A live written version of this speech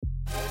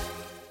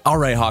All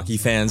right, hockey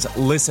fans,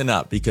 listen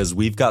up because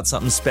we've got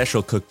something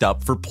special cooked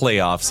up for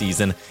playoff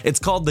season. It's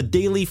called the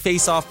Daily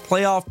Face-Off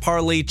Playoff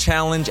Parlay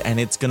Challenge, and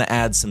it's going to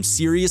add some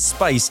serious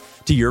spice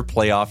to your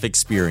playoff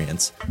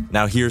experience.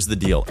 Now, here's the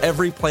deal.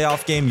 Every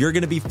playoff game, you're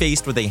going to be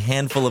faced with a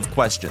handful of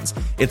questions.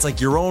 It's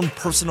like your own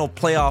personal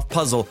playoff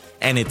puzzle,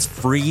 and it's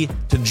free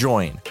to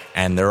join.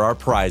 And there are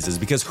prizes,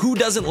 because who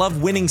doesn't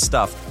love winning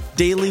stuff?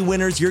 Daily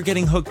winners, you're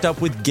getting hooked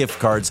up with gift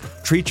cards.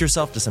 Treat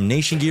yourself to some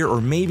Nation gear or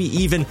maybe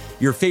even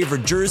your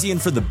favorite jersey.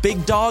 And for the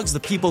big dogs, the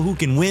people who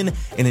can win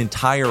an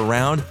entire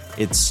round,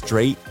 it's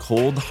straight,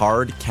 cold,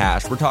 hard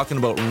cash. We're talking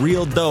about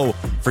real dough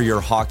for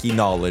your hockey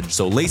knowledge.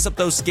 So lace up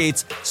those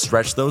skates,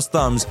 stretch those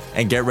thumbs,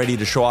 and get ready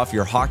to show off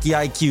your hockey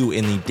IQ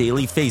in the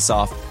Daily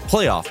Face-Off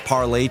Playoff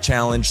Parlay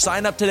Challenge.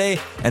 Sign up today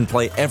and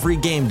play every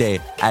game day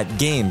at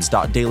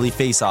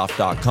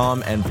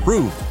games.dailyfaceoff.com and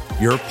prove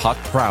your puck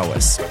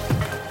prowess.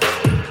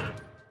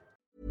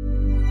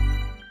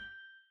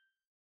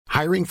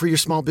 Hiring for your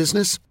small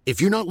business?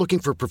 If you're not looking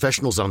for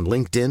professionals on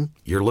LinkedIn,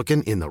 you're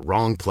looking in the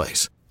wrong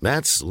place.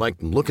 That's like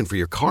looking for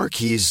your car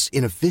keys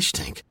in a fish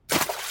tank.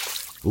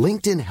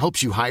 LinkedIn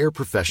helps you hire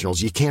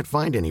professionals you can't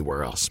find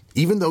anywhere else,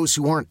 even those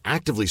who aren't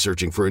actively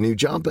searching for a new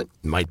job but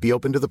might be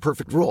open to the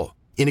perfect role.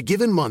 In a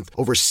given month,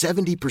 over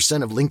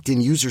 70% of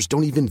LinkedIn users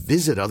don't even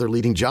visit other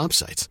leading job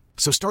sites.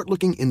 So start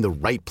looking in the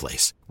right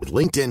place. With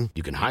LinkedIn,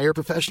 you can hire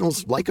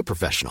professionals like a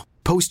professional.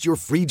 Post your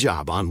free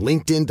job on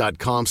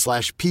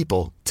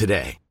linkedin.com/people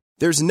today.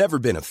 There's never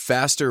been a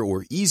faster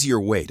or easier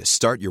way to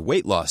start your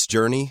weight loss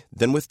journey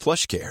than with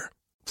PlushCare.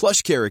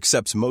 PlushCare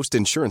accepts most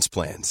insurance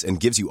plans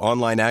and gives you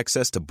online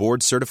access to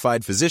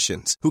board-certified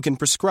physicians who can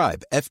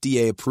prescribe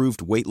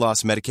FDA-approved weight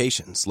loss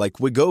medications like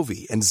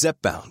Wegovy and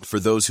Zepbound for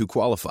those who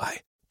qualify.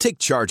 Take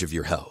charge of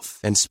your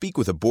health and speak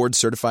with a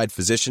board-certified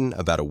physician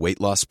about a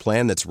weight loss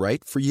plan that's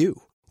right for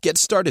you. Get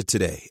started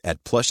today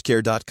at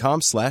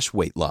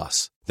plushcare.com/weight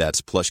loss.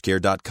 That's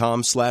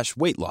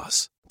plushcare.com/weight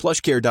loss.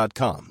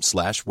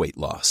 plushcare.com/weight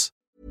loss.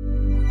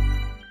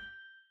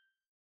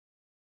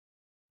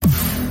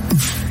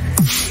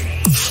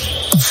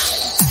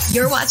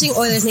 You're watching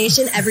Oilers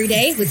Nation every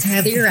day with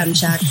Tyler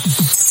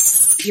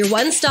Yaremchuk. Your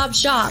one-stop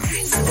shop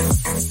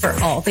for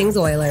all things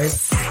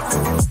Oilers.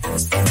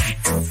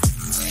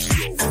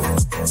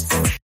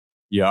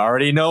 You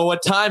already know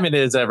what time it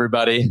is,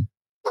 everybody.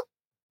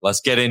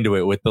 Let's get into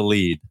it with the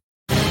lead.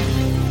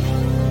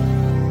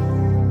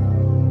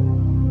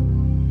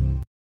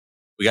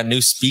 We got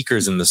new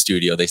speakers in the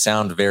studio. They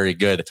sound very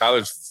good.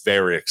 Tyler's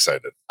very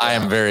excited. I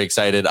am very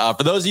excited.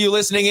 For those of you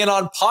listening in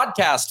on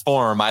podcast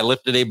form, I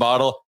lifted a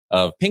bottle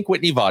of Pink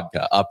Whitney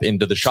vodka up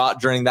into the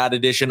shot during that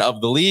edition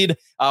of The Lead.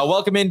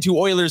 Welcome into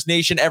Oilers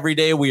Nation every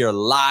day. We are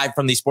live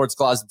from the Sports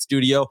Closet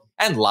studio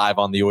and live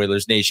on the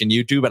Oilers Nation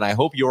YouTube. And I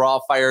hope you're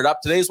all fired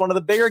up. Today's one of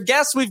the bigger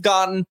guests we've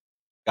gotten.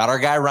 Got our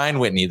guy Ryan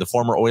Whitney, the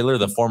former Oiler,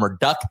 the former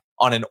Duck,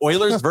 on an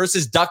Oilers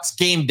versus Ducks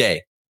game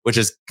day, which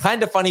is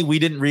kind of funny. We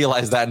didn't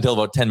realize that until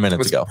about 10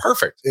 minutes ago.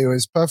 Perfect. It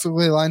was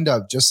perfectly lined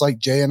up, just like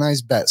Jay and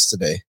I's bets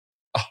today.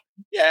 Oh,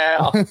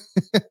 yeah.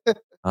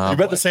 You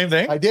bet the same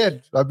thing? I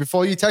did.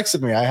 Before you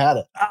texted me, I had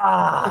it. But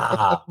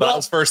I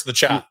was first in the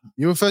chat.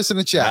 You were first in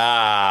the chat.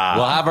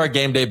 We'll have our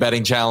game day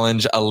betting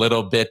challenge a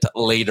little bit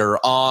later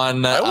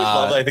on. I always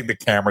love that. I think the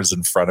camera's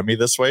in front of me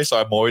this way, so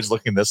I'm always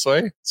looking this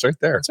way. It's right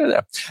there. It's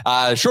right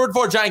there. Sherwood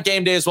Ford Giant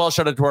game day as well.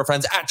 Shout out to our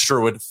friends at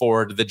Sherwood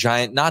Ford, the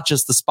Giant. Not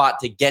just the spot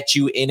to get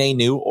you in a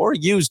new or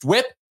used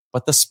whip,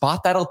 but the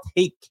spot that'll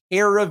take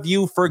care of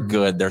you for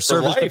good. Their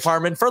service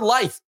department for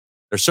life.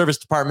 Their service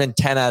department,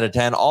 10 out of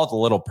 10. All the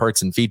little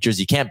perks and features.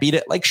 You can't beat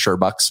it, like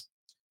Sherbucks.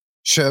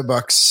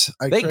 Sherbucks.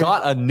 They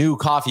got a new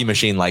coffee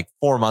machine like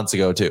 4 months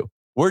ago, too.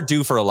 We're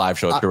due for a live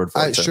show at Sherwood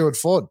Ford. Sherwood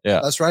Ford.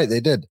 Yeah. That's right.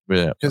 They did.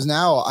 Yeah. Because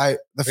now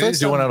the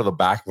first one out of the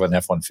back of an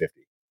F-150.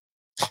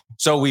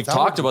 So we've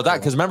talked about that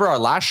because remember our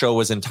last show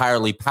was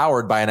entirely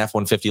powered by an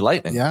F-150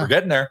 Lightning. Yeah. We're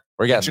getting there.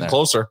 We're getting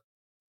closer.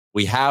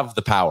 We have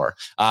the power.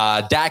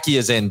 Dacky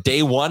is in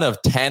day 1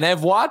 of Tanev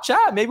watch.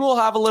 Maybe we'll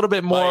have a little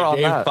bit more on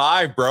day that.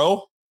 5,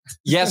 bro.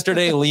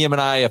 Yesterday, Liam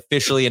and I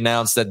officially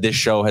announced that this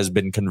show has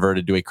been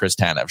converted to a Chris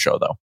Tanev show,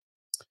 though.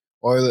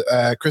 Or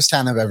Chris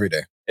Tanev every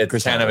day. It's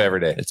Tanev every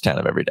day. It's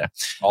Tanev every day.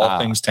 All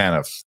things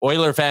Tanev.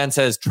 Oiler fan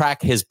says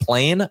track his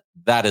plane.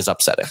 That is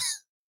upsetting.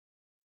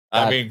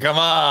 I mean, come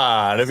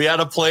on. If he had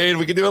a plane,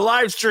 we could do a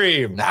live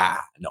stream. Nah,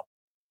 no.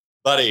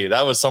 Buddy,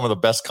 that was some of the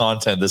best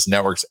content this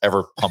network's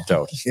ever pumped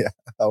out. Yeah,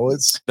 that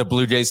was. The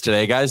Blue Jays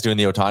today, guys, doing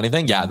the Ohtani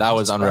thing. Yeah, that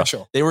was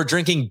unreal. They were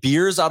drinking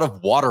beers out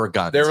of water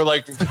guns. They were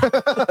like,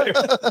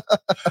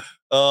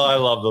 oh, I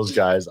love those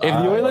guys. If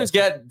the Oilers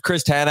get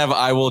Chris Tanev,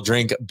 I will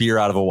drink beer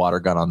out of a water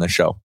gun on this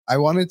show. I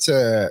wanted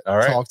to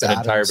talk to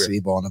Adam beer.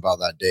 Seaborn about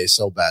that day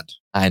so bad.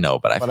 I know,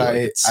 but I feel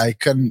like I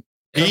couldn't.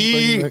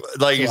 He's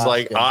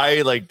like,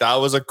 that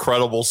was a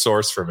credible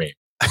source for me.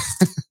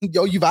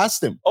 Yo, you've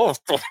asked him. Oh,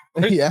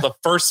 yeah. The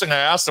first thing I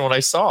asked him when I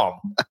saw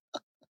him.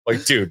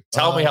 Like, dude,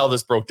 tell me how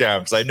this broke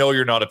down because I know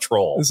you're not a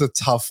troll. It's a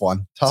tough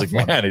one.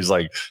 Man, he's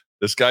like,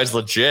 this guy's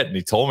legit. And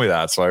he told me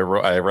that. So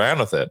I ran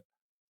with it.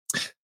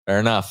 Fair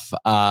enough.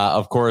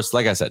 Of course,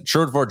 like I said,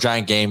 Sherwood Ford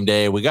Giant Game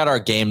Day. We got our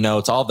game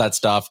notes, all that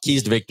stuff.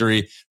 Keys to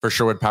victory for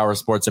Sherwood Power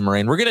Sports and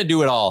Marine. We're going to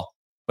do it all.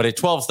 But at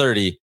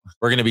 12:30,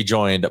 we're going to be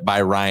joined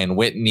by Ryan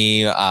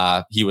Whitney.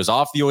 He was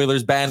off the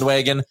Oilers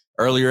bandwagon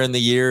earlier in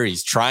the year.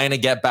 He's trying to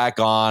get back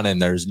on,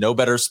 and there's no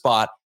better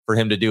spot for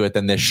him to do it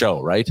than this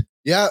show, right?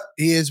 Yeah,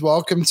 he is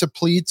welcome to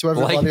plead to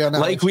everybody on that.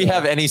 Like we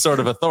have any sort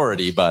of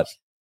authority, but...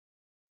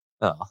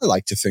 I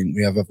like to think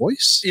we have a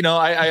voice. You know,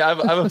 I have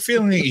a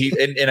feeling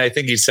and I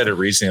think he said it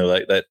recently,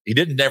 like that he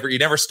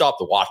never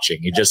stopped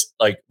watching. He just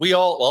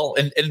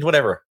and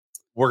whatever.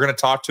 We're going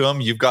to talk to him.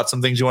 You've got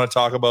some things you want to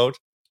talk about.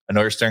 I know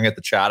you're staring at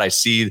the chat. I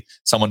see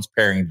someone's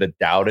pairing the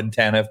Dowd and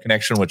Tanev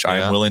connection, which I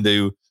am willing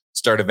to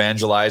start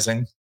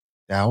evangelizing.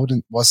 Dowd,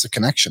 what's the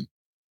connection?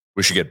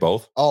 We should get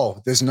both.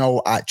 Oh, there's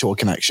no actual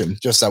connection.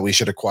 Just that we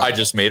should acquire. I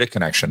just made a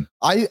connection.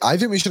 I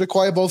think we should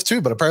acquire both too,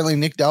 but apparently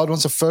Nick Dowd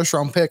wants a first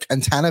round pick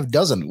and Tanev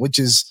doesn't, which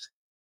is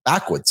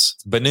backwards.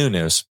 Banu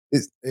news.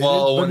 It's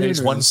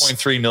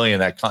 1.3 million.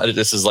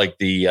 This is like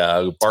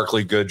the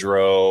Barclay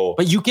Goodrow.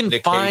 But you can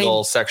Nick find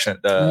Hagel section.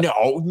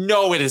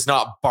 No, it is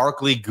not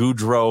Barclay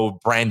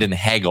Goodrow, Brandon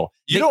Hagel.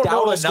 You don't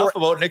know enough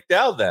about Nick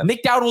Dowd then.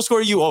 Nick Dowd will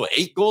score you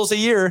 8 goals a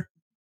year.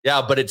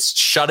 Yeah, but it's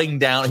shutting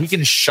down. He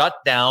can shut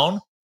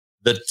down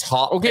the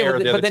top. Okay, pair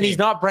but then he's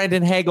not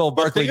Brandon Hagel,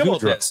 Barclay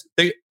Goodrow.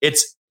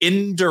 It's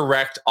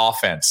indirect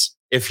offense.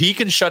 If he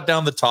can shut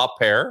down the top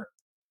pair,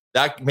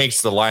 that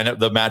makes the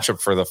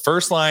matchup for the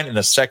first line and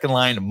the second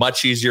line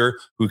much easier,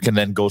 who can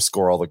then go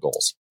score all the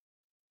goals.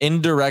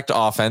 Indirect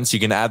offense. You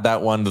can add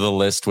that one to the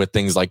list with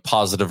things like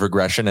positive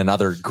regression and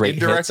other great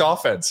indirect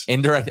offense.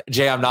 Indirect.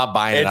 Jay, I'm not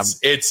buying it.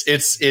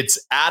 It's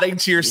adding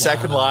to your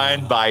second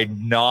line by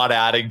not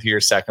adding to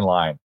your second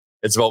line.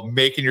 It's about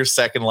making your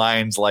second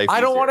line's life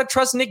I don't easier. want to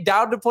trust Nick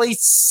Dowd to play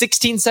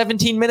 16,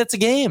 17 minutes a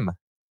game.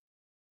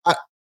 I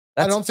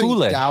don't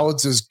think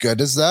Dowd's as good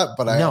as that,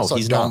 but I also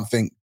don't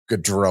think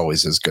Goodrow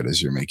is as good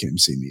as you're making him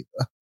seem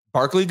either.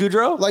 Barclay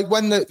Goodrow? Like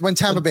when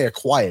Tampa Bay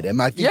acquired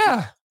him, I think.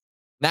 Yeah.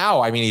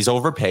 Now, I mean, he's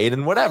overpaid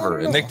and whatever.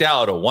 And Nick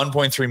Dowd, a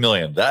 $1.3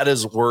 million.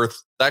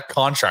 That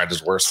contract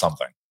is worth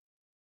something.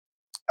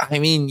 I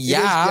mean,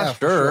 yeah,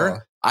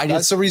 sure.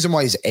 That's the reason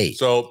why he's 8.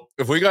 So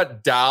if we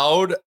got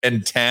Dowd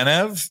and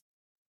Tanev,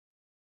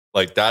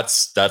 like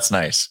that's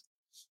nice.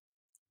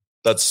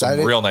 That's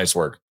some real nice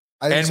work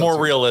and more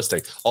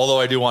realistic. Although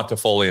I do want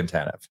Toffoli and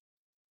Tanev,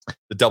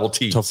 the double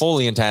T.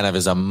 Toffoli and Tanev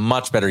is a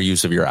much better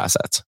use of your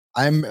assets.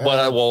 I'm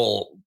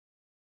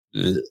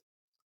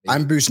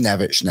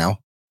Buchnevich now.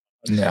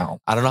 No,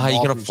 I don't know how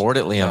you can afford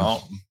it, Liam.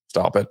 No,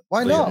 stop it.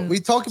 Why not?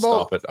 We talk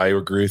about. Stop it. I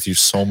agree with you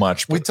so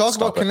much. We talk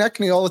about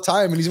Konechny all the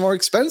time, and he's more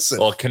expensive.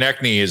 Well,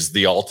 Konechny is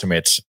the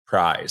ultimate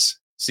prize.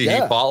 See, he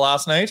fought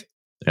last night.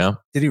 Yeah,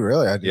 did he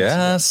really?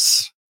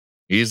 Yes.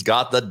 He's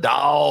got the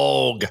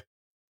dog.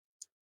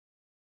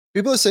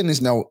 People are saying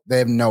they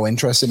have no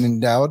interest in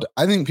Dowd.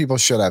 I think people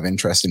should have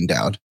interest in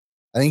Dowd.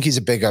 I think he's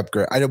a big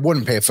upgrade. I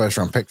wouldn't pay a first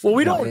round pick. Well,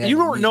 you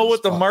don't know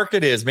what the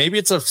market is. Maybe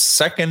it's a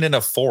second and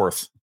a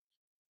fourth.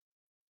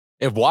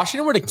 If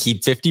Washington were to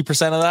keep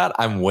 50% of that,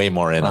 I'm way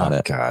more in on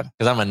it. God,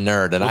 because I'm a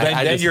nerd, and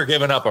then you're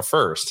giving up a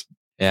first.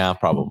 Yeah,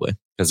 probably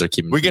because they're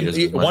keeping. We can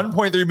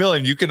 1.3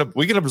 million.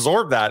 We can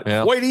absorb that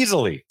quite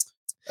easily.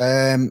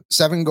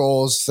 7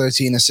 goals,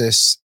 13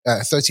 assists,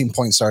 13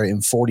 points.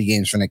 In 40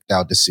 games for Nick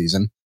Dowd this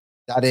season.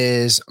 That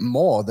is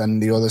more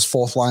than the Oilers'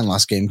 fourth line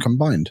last game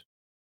combined.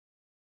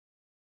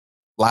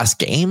 Last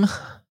game,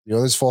 the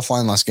Oilers' fourth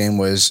line last game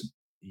was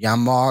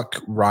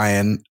Janmark,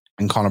 Ryan,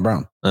 and Connor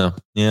Brown. Oh,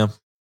 yeah.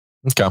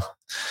 Okay.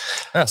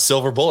 Yeah,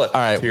 silver bullet.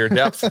 All right. To your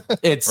depth.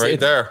 It's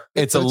there.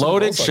 It's a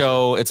loaded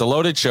show. It's a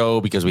loaded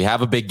show because we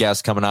have a big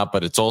guest coming up,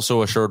 but it's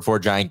also a Sherwood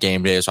Ford Giant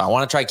Game Day. So I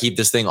want to try to keep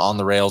this thing on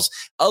the rails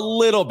a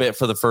little bit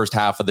for the first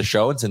half of the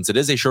show. And since it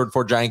is a Sherwood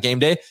Ford Giant Game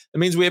Day, that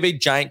means we have a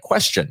giant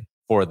question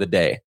for the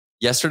day.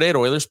 Yesterday at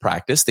Oilers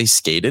practice, they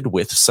skated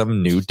with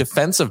some new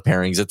defensive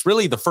pairings. It's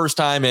really the first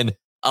time in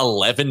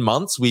 11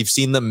 months we've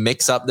seen them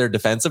mix up their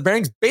defensive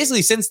pairings,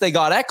 basically since they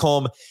got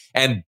Ekholm,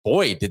 and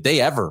boy, did they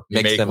ever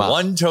mix them up.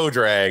 One toe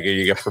drag and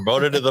you get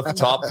promoted to the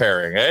top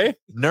pairing, eh?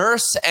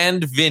 Nurse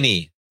and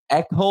Vinny,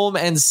 Ekholm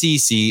and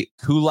Ceci,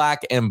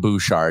 Kulak and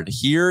Bouchard.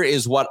 Here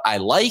is what I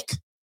like.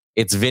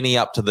 It's Vinny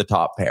up to the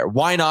top pair.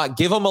 Why not?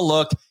 Give them a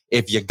look.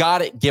 If you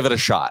got it, give it a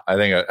shot. I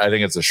think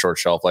it's a short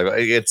shelf life.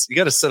 You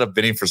got to set up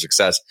Vinny for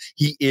success.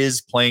 He is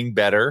playing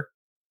better.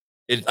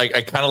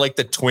 I kind of like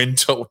the twin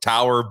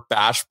tower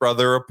Bash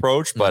brother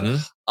approach, but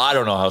I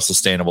don't know how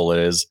sustainable it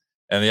is.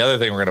 And the other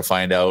thing we're going to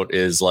find out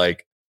is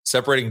like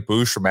separating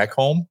Bouch from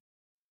Ekholm.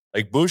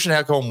 Like Bouch and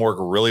Ekholm work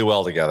really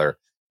well together,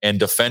 and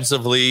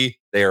defensively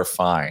they are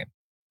fine.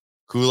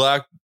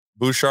 Kulak,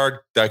 Bouchard,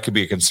 that could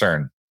be a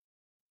concern,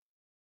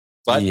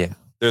 but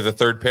they're the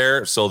third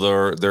pair, so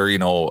their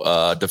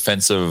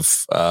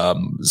defensive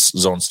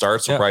zone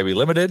starts will probably be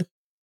limited.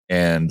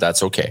 And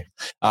that's okay.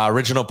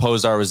 Original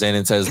Posar was in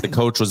and says the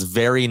coach was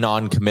very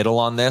non-committal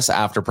on this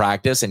after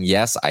practice. And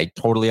yes, I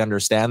totally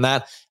understand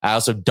that. I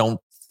also don't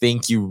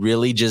think you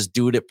really just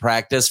do it at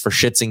practice for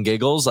shits and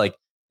giggles. Like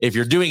if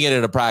you're doing it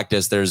at a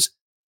practice, there's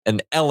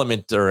an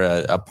element or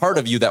a part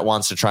of you that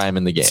wants to try him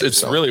in the game.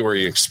 It's really where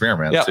you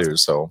experiment too.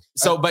 So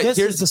but this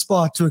here's is the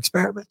spot to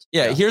experiment.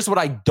 Here's what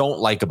I don't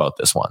like about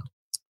this one.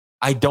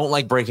 I don't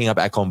like breaking up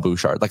Ekholm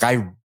Bouchard. Like,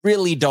 I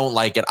really don't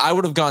like it. I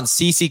would have gone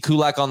CC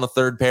Kulak on the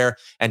third pair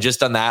and just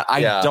done that.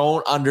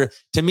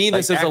 To me,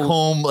 this is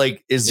Ekholm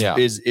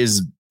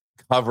is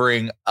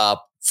covering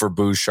up for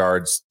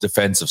Bouchard's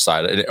defensive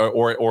side,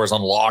 or is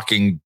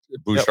unlocking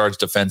Bouchard's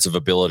defensive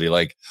ability.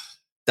 Like,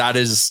 that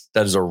is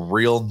a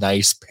real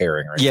nice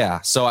pairing, right? Yeah.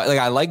 So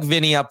I like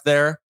Vinny up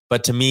there,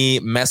 but to me,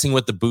 messing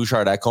with the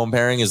Bouchard Ekholm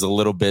pairing is a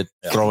little bit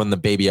throwing the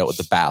baby out with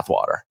the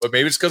bathwater. But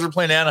maybe it's because we're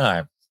playing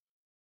Anaheim.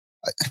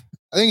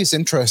 I think it's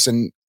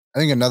interesting. I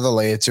think another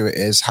layer to it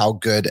is how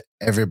good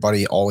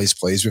everybody always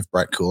plays with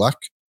Brett Kulak.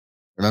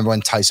 Remember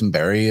when Tyson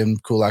Berry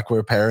and Kulak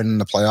were pairing in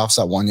the playoffs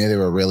that one year? They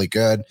were really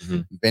good.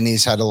 Mm-hmm.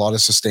 Vinny's had a lot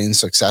of sustained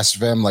success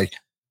with him. Like,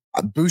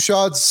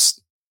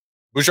 Bouchard's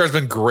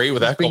been great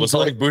with Ekholm. It's not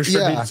like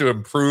Bouchard needs to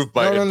improve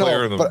by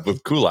playing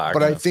with Kulak.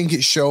 But I think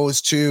it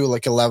shows too,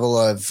 like, a level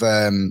of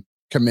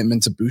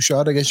commitment to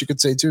Bouchard, I guess you could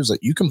say too. Is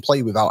like, you can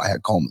play without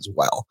Ekholm as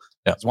well.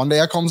 Yeah. One day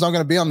Ekholm's not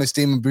going to be on this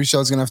team and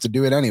Bouchard's going to have to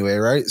do it anyway,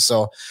 right?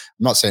 So I'm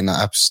not saying that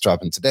has to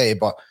happen today,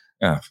 but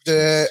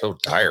so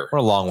dire. We're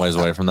a long ways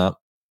away from that.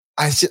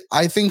 I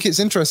think it's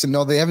interesting.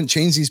 No, they haven't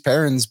changed these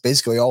pairings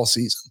basically all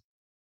season.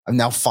 And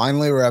now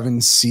finally we're having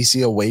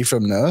CC away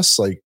from Nurse.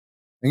 Like,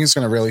 I think it's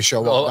going to really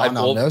show what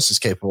Nurse is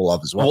capable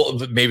of as well.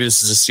 Well, maybe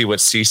this is to see what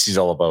CC's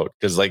all about,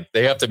 because like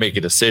they have to make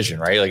a decision,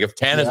 right? Like, if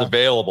Tan is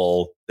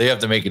available, they have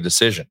to make a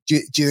decision. Do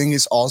you think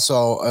it's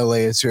also a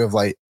layer too of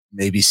like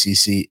maybe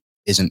CC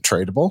isn't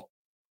tradable?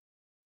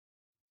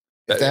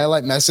 If they're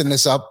like messing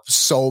this up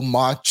so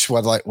much,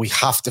 where like we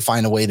have to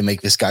find a way to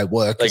make this guy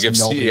work, like if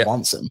nobody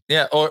wants him.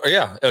 Yeah.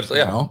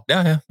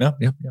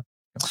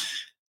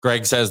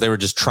 Greg says they were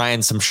just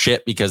trying some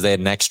shit because they had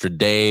an extra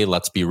day.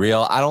 Let's be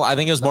real. I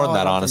think it was more than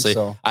that, honestly.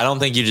 So. I don't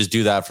think you just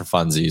do that for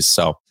funsies.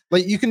 So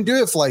like, you can do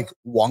it for like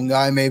one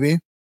guy maybe.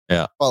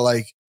 Yeah. But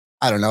like,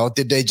 I don't know.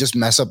 Did they just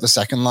mess up the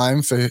second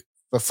line for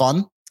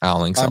fun? I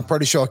don't think so. I'm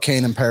pretty sure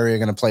Kane and Perry are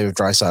going to play with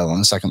Draisaitl on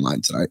the second line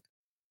tonight.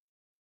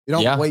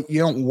 You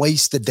don't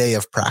waste the day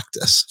of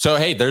practice. So,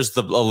 hey, there's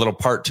a little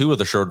part 2 of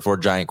the Short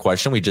Ford Giant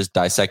question. We just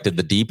dissected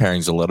the D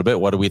pairings a little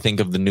bit. What do we think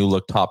of the new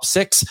look top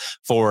 6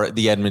 for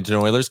the Edmonton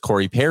Oilers?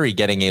 Corey Perry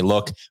getting a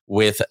look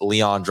with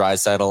Leon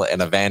Draisaitl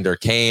and Evander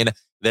Kane.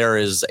 There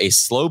is a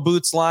slow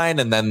boots line,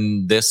 and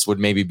then this would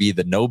maybe be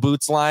the no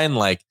boots line.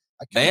 Like,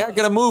 they aren't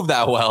going to move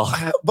that well.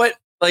 But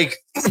like,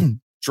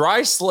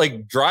 Dry's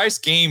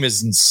game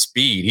is in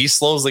speed. He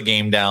slows the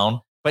game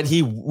down. But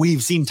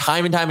we've seen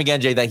time and time again,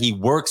 Jay, that he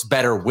works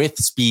better with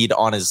speed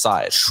on his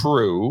side.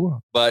 True.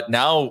 But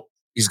now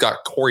he's got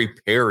Corey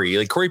Perry.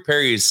 Like, Corey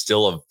Perry is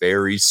still a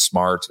very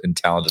smart and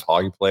talented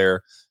hockey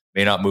player.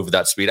 May not move at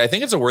that speed. I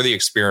think it's a worthy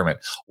experiment.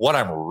 What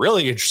I'm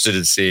really interested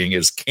in seeing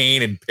is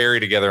Kane and Perry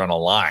together on a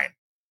line.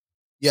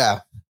 Yeah.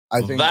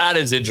 I think that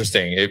is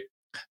interesting.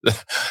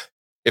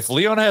 If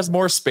Leon has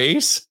more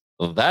space,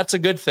 that's a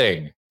good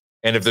thing.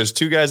 And if there's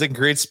two guys that can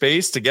create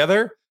space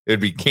together, it would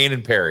be Kane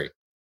and Perry.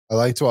 I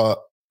liked what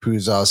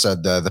Puzar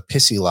said, the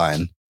pissy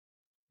line.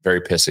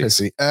 Very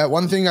pissy.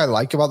 One thing I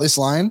like about this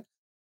line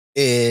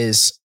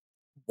is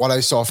what I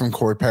saw from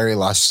Corey Perry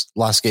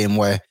last game,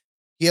 where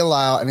he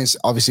allowed, and it's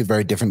obviously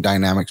very different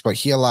dynamics, but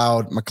he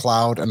allowed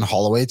McLeod and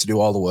Holloway to do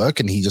all the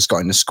work, and he just got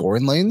into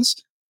scoring lanes.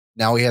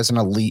 Now he has an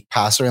elite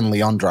passer in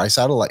Leon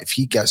Draisaitl. Like, if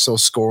he gets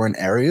those scoring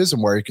areas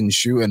and where he can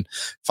shoot and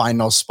find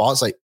those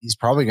spots, like, he's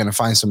probably going to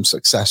find some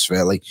success for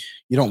it. Like,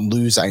 you don't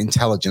lose that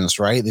intelligence,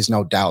 right? There's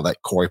no doubt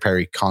that Corey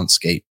Perry can't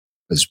skate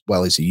as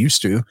well as he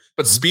used to.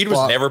 But speed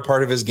was never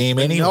part of his game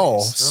anyway.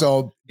 No.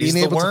 So being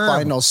able to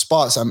find those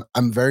spots,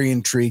 I'm very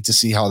intrigued to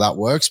see how that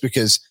works,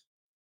 because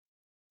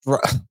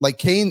like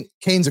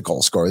Kane's a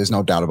goal scorer. There's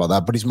no doubt about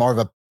that, but he's more of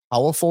a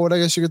power forward, I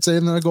guess you could say,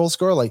 than a goal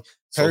scorer. Like,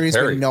 Perry's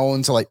been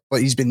known to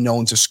but he's been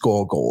known to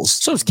score goals.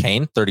 So is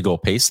Kane, 30 goal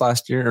pace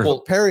last year.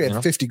 Well, Perry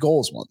had 50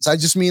 goals once. I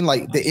just mean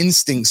like the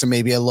instincts are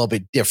maybe a little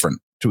bit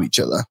different to each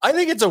other. I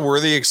think it's a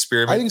worthy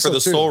experiment for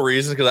the sole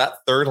reason, because that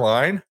third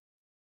line,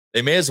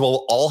 they may as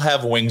well all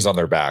have wings on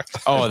their back.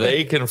 Oh,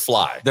 they can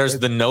fly. There's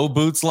the no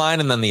boots line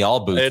and then the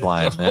all boots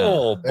line.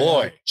 Oh,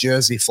 boy.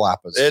 Jersey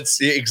flappers.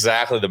 It's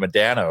exactly the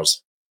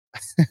Medanos.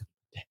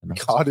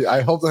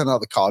 I hope they're not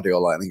the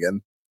cardio line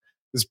again.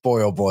 This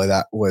boy, oh boy,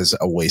 that was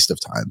a waste of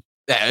time.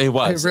 Yeah, it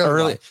was really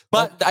early.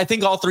 But I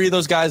think all three of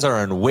those guys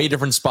are in way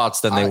different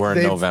spots than they were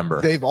in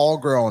November. They've all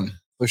grown,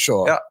 for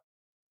sure. Yeah.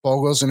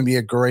 Fogel's going to be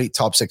a great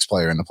top 6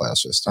 player in the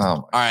playoffs this time.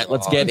 All right,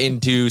 let's get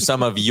into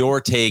some of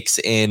your takes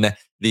in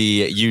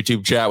the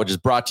YouTube chat, which is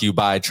brought to you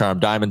by Charm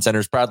Diamond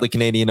Centers, proudly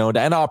Canadian owned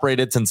and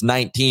operated since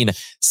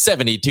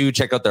 1972.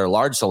 Check out their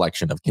large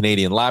selection of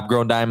Canadian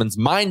lab-grown diamonds,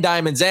 mine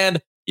diamonds, and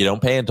you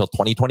don't pay until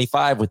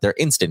 2025 with their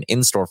instant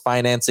in-store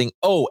financing.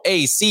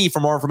 OAC.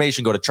 For more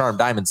information, go to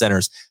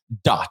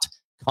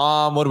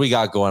charmdiamondcenters.com. What do we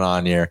got going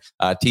on here?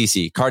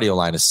 TC, Cardio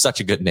Line is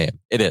such a good name.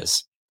 It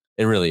is.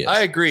 It really is.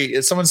 I agree.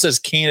 If someone says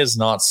Kane is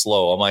not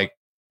slow, I'm like,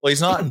 well,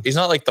 he's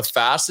not like the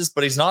fastest,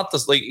 but he's not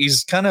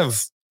he's kind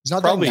of He's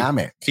not Probably.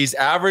 dynamic. He's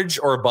average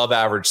or above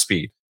average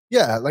speed.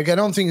 Yeah, like I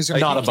don't think he's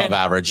Not above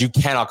average. You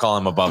cannot call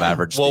him above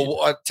average.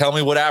 Well, tell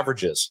me what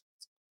average is.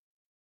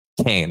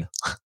 Kane.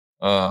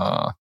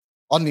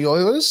 on the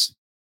Oilers.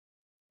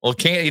 Well,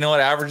 Kane, you know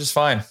what? Average is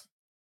fine.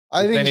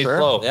 I think he's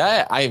low.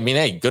 Yeah, I mean,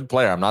 hey, good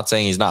player. I'm not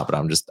saying he's not, but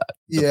I'm just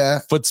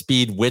foot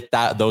speed with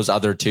those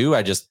other two.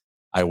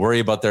 I worry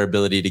about their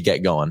ability to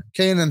get going.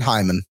 Kane and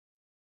Hyman.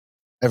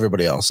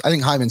 Everybody else. I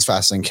think Hyman's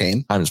faster than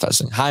Kane. Hyman's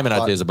faster. Hyman,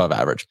 I'd say, is above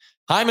average.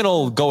 Hyman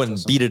will go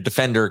and beat a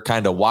defender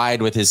kind of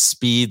wide with his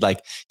speed.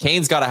 Like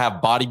Kane's got to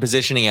have body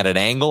positioning at an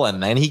angle,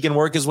 and then he can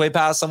work his way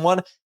past someone.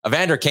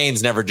 Evander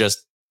Kane's never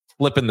just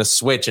flipping the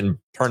switch and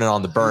turning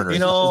on the burner.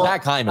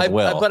 Zach Hyman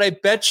will. But I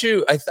bet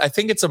you, I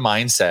think it's a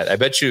mindset. I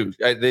bet you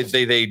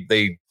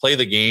they play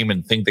the game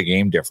and think the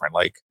game different.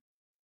 Like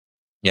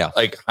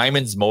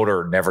Hyman's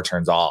motor never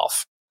turns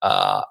off.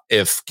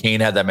 If Kane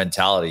had that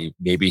mentality,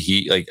 maybe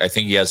I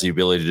think he has the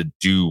ability to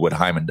do what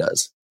Hyman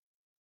does.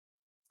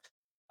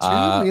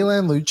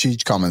 Milan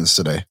Lucic comments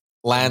today.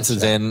 Lance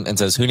is in and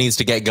says, who needs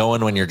to get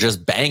going when you're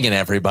just banging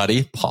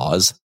everybody?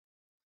 Pause.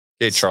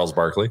 Okay, Charles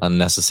Barkley.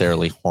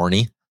 Unnecessarily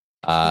horny.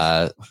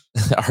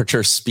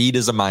 Archer, speed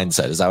is a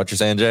mindset. Is that what you're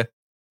saying, Jay?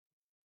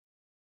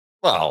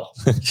 Well,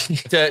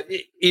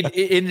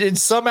 in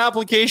some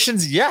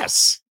applications,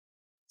 yes.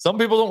 Some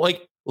people don't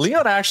like.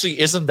 Leon actually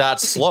isn't that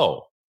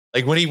slow.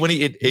 Like when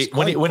he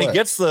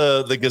gets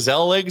the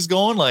gazelle legs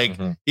going, like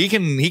he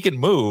can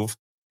move.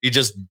 He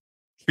just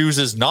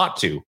chooses not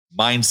to.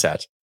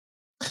 Mindset.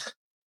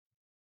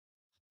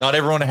 Not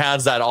everyone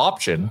has that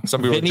option.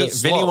 Some people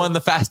Vinny won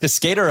the fastest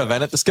skater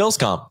event at the skills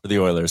comp for the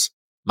Oilers.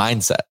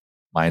 Mindset.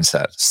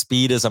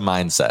 Speed is a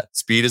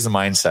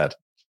mindset.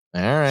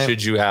 All right.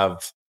 Should you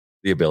have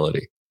the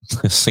ability?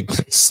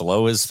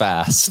 Slow is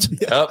fast.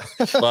 Yep.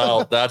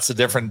 Well, that's a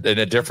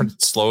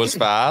different slow is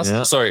fast.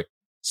 Yeah. Sorry.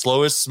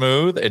 Slow is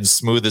smooth and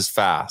smooth is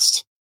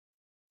fast.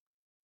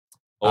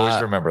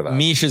 Always remember that.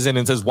 Mish is in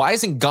and says, why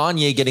isn't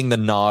Gagne getting the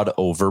nod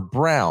over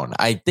Brown?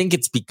 I think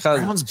it's because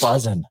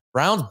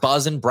Brown's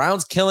buzzing.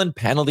 Brown's killing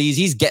penalties.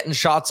 He's getting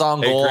shots on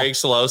goal. Greg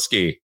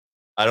Solowski,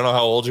 I don't know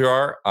how old you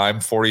are.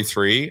 I'm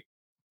 43.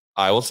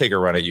 I will take a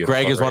run at you.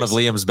 Greg is one of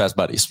Liam's best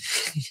buddies.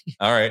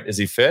 All right. Is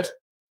he fit?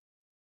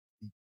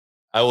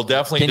 I will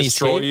definitely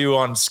destroy you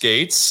on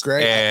skates.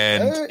 Greg,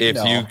 and if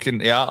you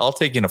can, I'll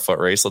take you in a foot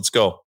race. Let's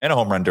go. And a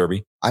home run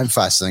derby. I'm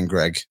faster than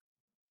Greg.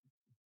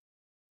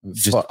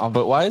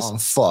 But wise? On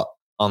foot.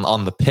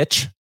 On the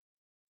pitch?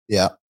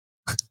 Yeah.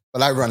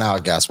 But I run out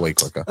of gas way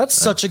quicker. That's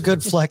such a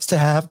good flex to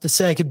have to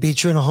say I could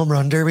beat you in a home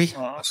run derby.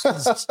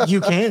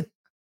 You can.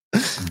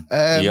 You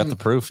got the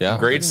proof, yeah.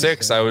 Grade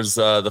 6, I was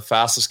the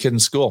fastest kid in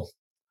school.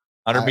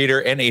 100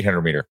 meter and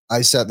 800 meter.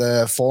 I set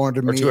the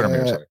 400 meter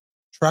 200 meter,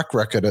 track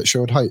record at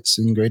Sherwood Heights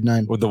in grade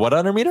 9. With the what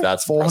 100 meter?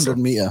 That's 400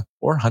 meter.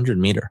 400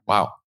 meter.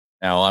 Wow.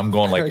 Now I'm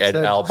going like Ed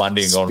Al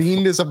Bundy and going.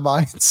 Speed is a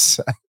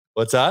mindset.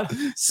 What's that?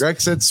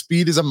 Greg said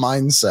speed is a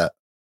mindset.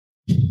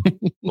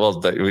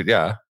 Well,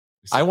 yeah.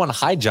 I won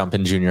high jump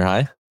in junior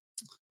high.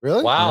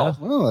 Really? Wow. Yeah.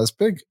 Oh, that's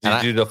big.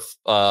 Did you do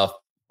the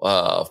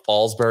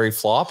Fallsbury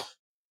flop?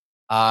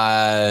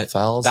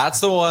 That's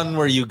the one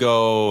where you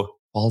go.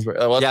 That's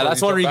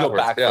the one where you go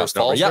back. Yeah, that's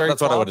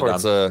what I would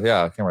have done.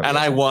 I can't remember. And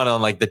I won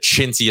on like the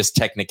chintziest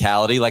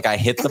technicality. Like I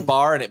hit the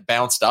bar and it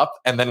bounced up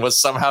and then was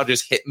somehow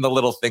just hitting the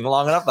little thing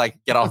long enough like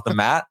get off the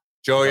mat.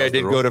 Joey, I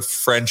did go to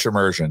French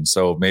immersion,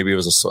 so maybe it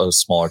was a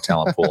smaller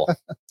talent pool.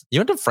 You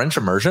went to French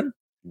immersion?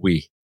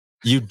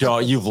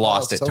 You've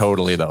lost it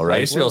totally though, right? I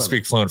used to be able to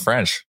speak fluent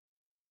French.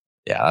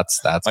 Yeah,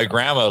 that's my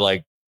grandma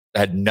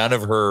had none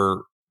of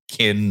her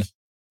kin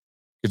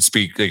could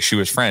speak, like she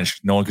was French.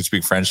 No one could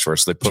speak French to her.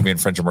 So they put me in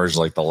French immersion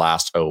like the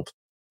last hope.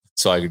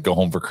 So I could go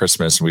home for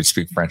Christmas and we'd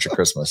speak French at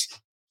Christmas.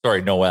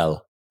 Sorry,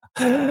 Noel.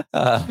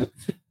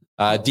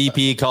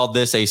 DP called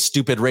this a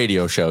stupid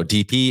radio show.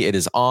 DP, it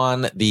is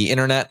on the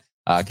internet.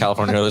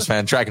 California Oilers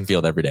fan, track and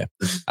field every day.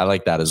 I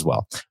like that as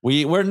well.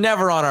 We're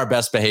never on our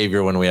best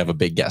behavior when we have a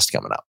big guest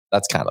coming up.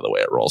 That's kind of the way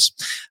it rolls.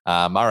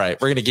 All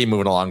right, we're going to keep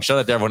moving along. Shout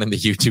out to everyone in the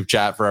YouTube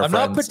chat for our friends.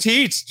 I'm not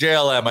petite,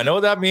 JLM. I know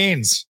what that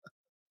means.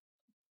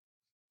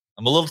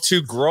 I'm a little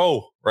too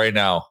grow right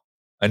now.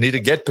 I need to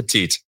get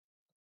petite.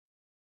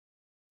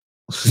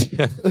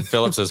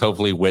 Philip says,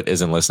 hopefully Whit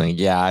isn't listening.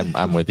 Yeah,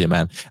 I'm with you,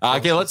 man.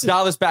 Okay, let's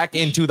dial this back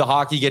into the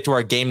hockey. Get to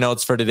our game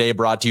notes for today,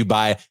 brought to you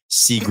by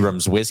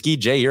Seagram's Whiskey.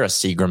 Jay, you're a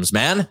Seagram's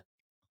man.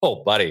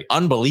 Oh, buddy.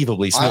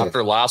 Unbelievably smooth.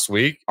 After last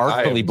week,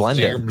 artfully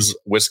blended. Seagram's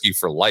Whiskey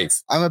for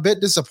life. I'm a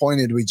bit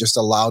disappointed we just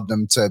allowed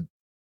them to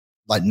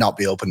not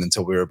be open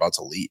until we were about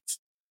to leave.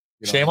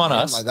 Shame on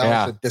us.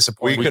 That was a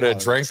disappointment. We could have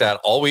drank that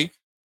all week.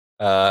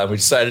 We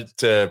decided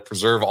to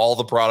preserve all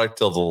the product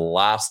till the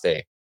last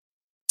day.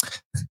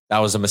 That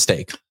was a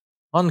mistake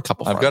on a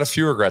couple. I've got a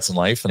few regrets in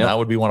life, and that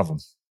would be one of them.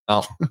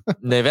 Oh,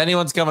 if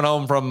anyone's coming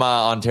home from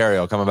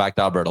Ontario, coming back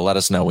to Alberta, let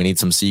us know. We need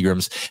some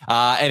Seagrams.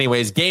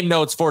 Anyways, game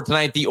notes for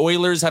tonight. The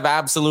Oilers have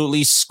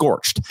absolutely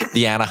scorched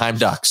the Anaheim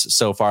Ducks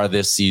so far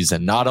this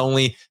season. Not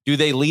only do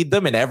they lead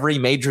them in every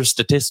major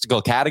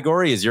statistical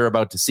category, as you're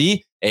about to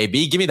see.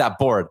 AB, give me that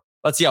board.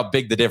 let's see how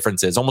big the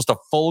difference is. Almost a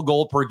full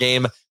goal per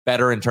game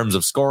better in terms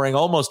of scoring,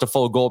 almost a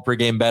full goal per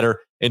game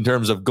better in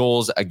terms of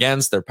goals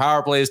against. Their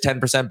power play is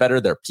 10% better.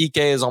 Their PK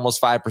is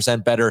almost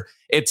 5% better.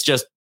 It's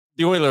just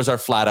the Oilers are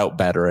flat out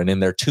better. And in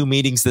their 2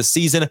 meetings this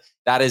season,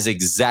 that is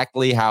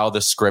exactly how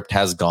the script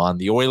has gone.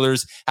 The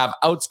Oilers have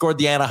outscored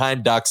the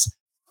Anaheim Ducks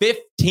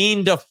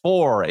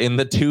 15-4 in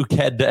the 2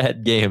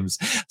 head-to-head games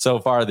so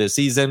far this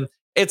season.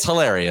 It's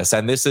hilarious.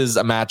 And this is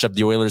a matchup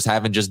the Oilers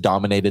haven't just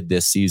dominated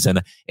this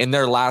season. In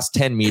their last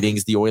 10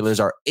 meetings, the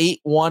Oilers are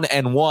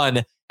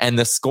 8-1-1, and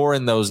the score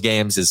in those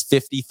games is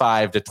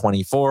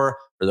 55-24. For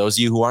those of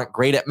you who aren't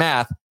great at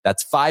math,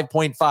 that's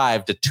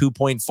 5.5 to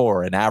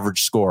 2.4, an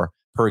average score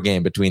per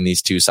game between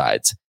these two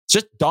sides. It's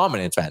just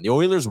dominance, man. The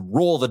Oilers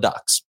roll the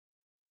Ducks.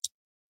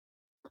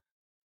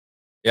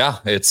 Yeah,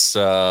 it's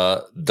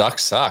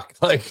Ducks suck.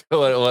 Like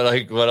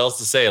what else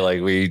to say?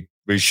 Like we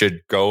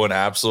should go and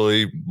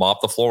absolutely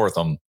mop the floor with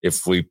them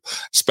especially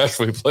if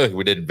we play like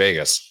we did in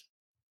Vegas.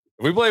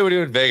 If we play like we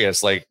do in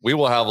Vegas, like we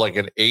will have like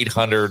an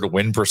 800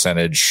 win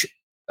percentage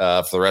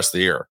for the rest of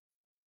the year.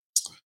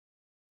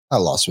 That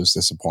loss was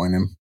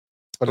disappointing.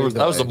 But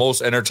that was the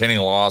most entertaining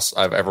loss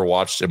I've ever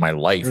watched in my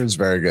life. It was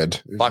very good.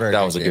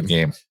 That was a good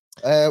game.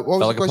 What was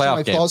like the question?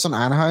 My thoughts on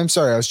Anaheim?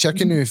 Sorry, I was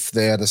checking if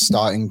they had a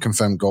starting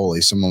confirmed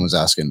goalie. Someone was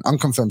asking.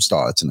 Unconfirmed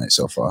starter tonight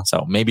so far.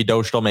 So maybe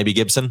Dostal, maybe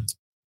Gibson.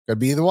 Could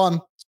be either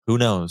one. Who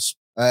knows?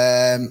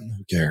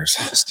 Who cares?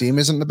 This team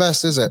isn't the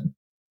best, is it?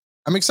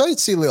 I'm excited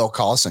to see Leo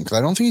Carlson because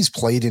I don't think he's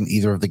played in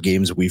either of the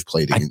games we've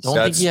played against. I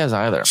don't think he has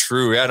either.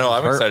 True. Yeah, no,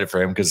 I'm excited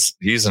for him because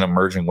he's an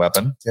emerging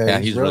weapon. Yeah,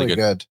 he's really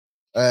good.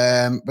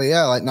 But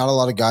yeah, like not a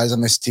lot of guys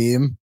on this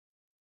team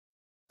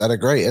that are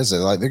great, is it?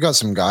 Like they got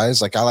some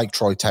guys. Like I like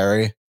Troy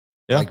Terry.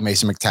 Yeah. Like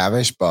Mason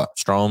McTavish, but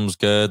Strom's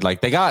good.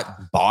 Like they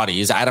got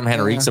bodies. Adam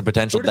Henrique's a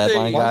potential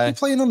deadline guy. Why is he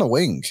playing on the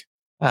wing?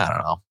 I don't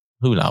know.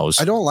 Who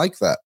knows? I don't like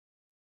that.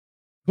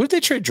 Who did they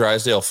trade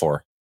Drysdale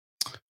for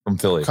from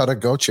Philly?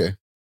 Katagoche.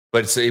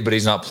 But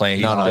he's not playing.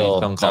 He's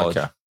still in college.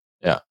 Okay.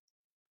 Yeah.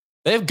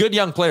 They have good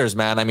young players,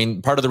 man. I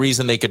mean, part of the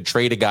reason they could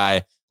trade a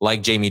guy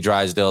like Jamie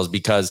Drysdale is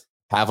because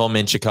Pavel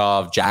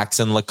Minchikov,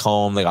 Jackson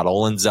Lacombe, they got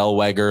Olin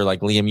Zellweger.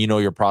 Like Liam, you know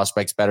your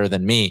prospects better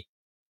than me.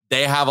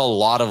 They have a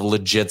lot of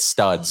legit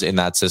studs in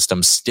that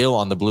system still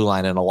on the blue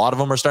line, and a lot of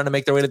them are starting to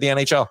make their way to the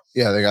NHL.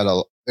 Yeah, they got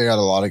a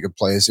lot of good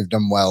players. They've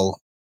done well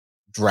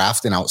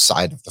drafting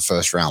outside of the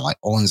first round. Like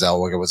Olin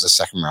Zellweger was a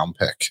second round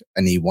pick,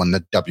 and he won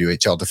the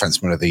WHL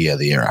Defenseman of the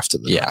Year after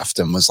the draft,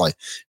 and was like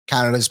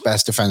Canada's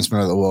best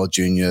defenseman at the World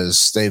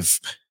Juniors.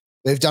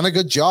 They've done a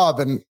good job,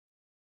 and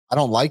I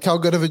don't like how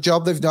good of a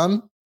job they've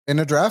done in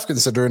a draft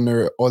considering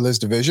their Oilers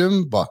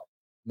division. But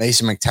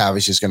Mason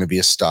McTavish is going to be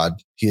a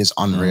stud. He is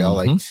unreal.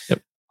 Mm-hmm.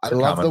 Like. I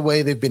love the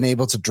way they've been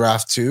able to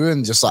draft too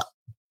and just like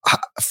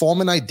form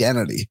an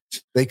identity.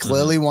 They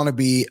clearly want to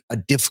be a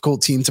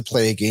difficult team to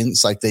play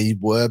against like they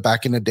were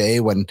back in the day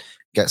when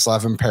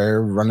Getzlav and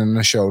Perry running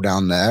the show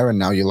down there. And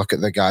now you look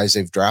at the guys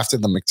they've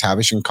drafted, the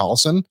McTavish and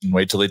Carlson.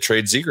 Wait till they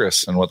trade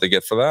Zegras and what they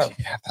get for that.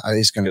 Yeah, that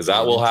is going to be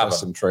that will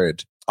happen.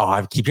 Trade. Oh,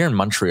 I keep hearing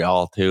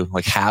Montreal too.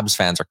 Like Habs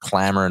fans are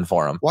clamoring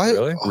for him. Why?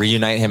 Really?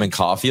 Reunite him in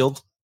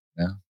Caulfield.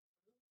 Yeah.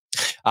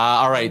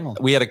 All right.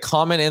 We had a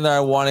comment in there I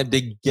wanted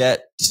to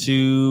get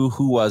to.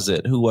 Who was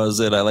it?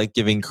 I like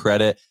giving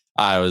credit.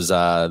 I was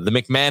the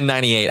McMahon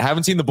 98.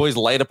 Haven't seen the boys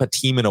light up a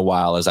team in a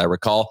while, as I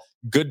recall.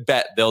 Good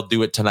bet they'll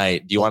do it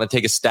tonight. Do you want to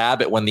take a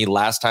stab at when the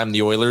last time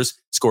the Oilers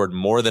scored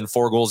more than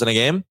 4 goals in a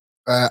game?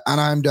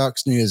 Anaheim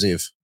Ducks, New Year's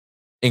Eve.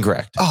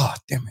 Incorrect. Oh,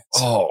 damn it.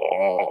 Oh.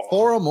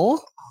 4 or more?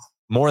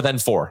 More than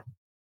 4.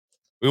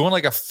 We won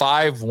like a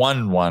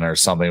 5-1-1 or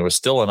something. It was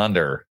still an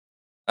under.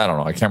 I don't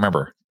know. I can't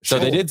remember. So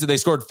they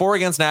scored 4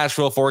 against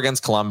Nashville, 4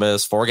 against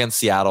Columbus, 4 against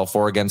Seattle,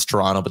 4 against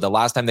Toronto. But the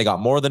last time they got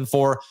more than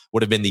 4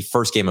 would have been the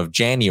first game of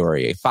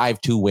January, a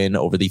 5-2 win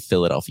over the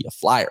Philadelphia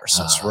Flyers.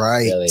 That's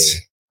right. Really?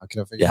 How can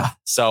I figure? Yeah.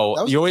 So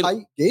that was a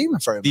tight game.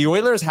 The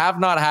Oilers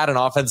have not had an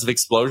offensive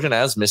explosion,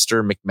 as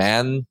Mr.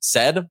 McMahon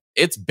said.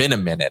 It's been a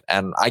minute,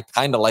 and I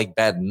kind of like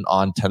betting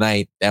on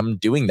tonight them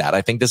doing that.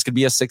 I think this could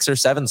be a 6 or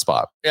 7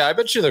 spot. Yeah, I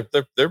bet you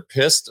they're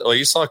pissed. Well,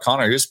 you saw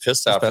Connor; he was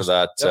pissed after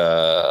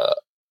that.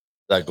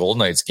 That Golden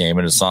Knights game,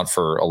 and it's not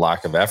for a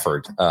lack of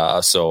effort.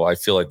 So I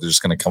feel like they're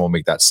just going to come and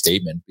make that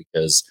statement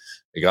because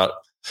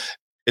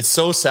it's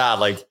so sad.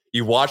 Like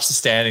you watch the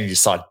standing, you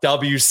saw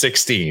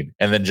W16,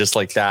 and then just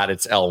like that,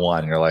 it's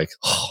L1. You're like,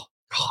 oh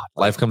God,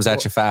 life comes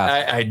at you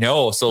fast. I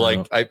know. So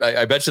like,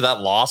 I bet you that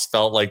loss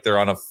felt like they're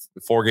on a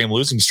 4-game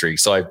losing streak.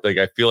 So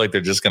I feel like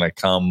they're just going to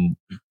come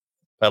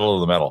pedal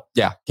to the metal.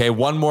 Yeah. Okay.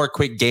 One more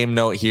quick game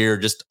note here,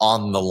 just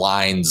on the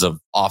lines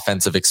of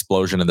offensive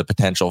explosion and the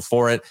potential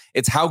for it.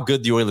 It's how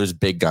good the Oilers'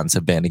 big guns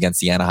have been against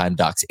the Anaheim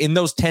Ducks. In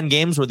those 10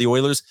 games where the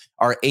Oilers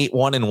are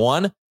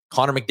 8-1-1,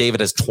 Connor McDavid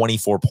has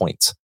 24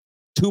 points.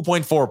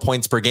 2.4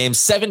 points per game,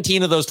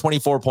 17 of those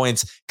 24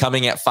 points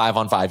coming at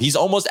 5-on-5. He's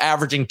almost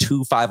averaging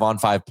 2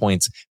 5-on-5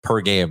 points per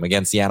game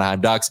against the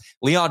Anaheim Ducks.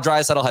 Leon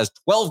Draisaitl has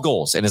 12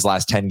 goals in his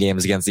last 10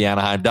 games against the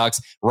Anaheim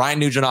Ducks. Ryan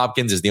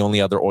Nugent-Hopkins is the only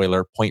other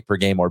Oiler point per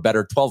game or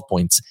better, 12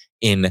 points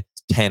in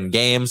 10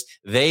 games.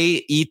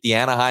 They eat the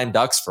Anaheim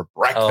Ducks for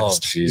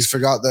breakfast. You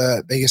forgot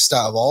the biggest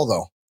stat of all,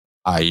 though.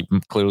 I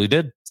clearly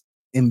did.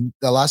 In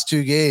the last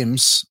 2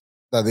 games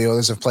that the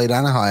Oilers have played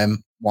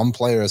Anaheim, one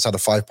player has had a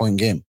 5-point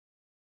game.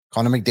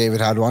 Connor McDavid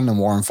had one and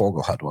Warren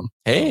Fogle had one.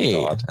 Hey,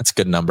 that's a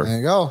good number. There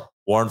you go.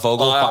 Warren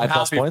Fogle,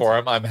 5+ points.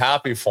 I'm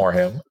happy for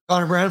him.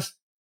 Connor Brown.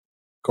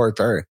 Corey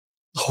Perry.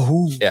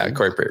 Yeah,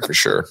 Corey Perry for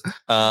sure.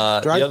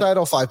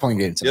 Draisaitl 5-point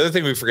game tonight. The other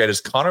thing we forget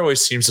is Connor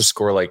always seems to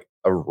score like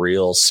a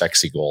real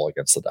sexy goal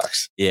against the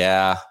Ducks.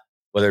 Yeah.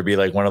 Whether it be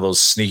like one of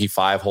those sneaky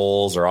 5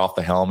 holes or off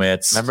the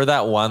helmets. Remember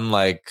that one,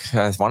 like,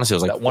 I want to say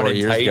it was like 4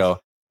 years ago,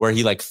 where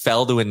he like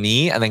fell to a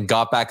knee and then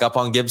got back up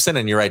on Gibson,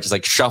 and you're right, just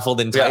like shuffled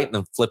in tight and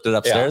then flipped it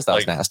upstairs. That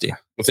was nasty.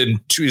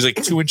 He's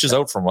like 2 inches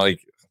out from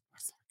like,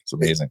 it's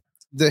amazing.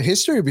 The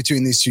history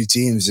between these two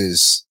teams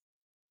is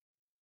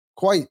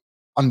quite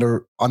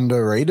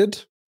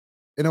underrated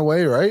in a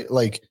way, right?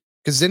 Like,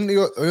 because didn't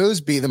the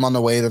Oilers beat them on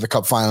the way to the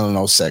Cup final in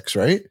 2006,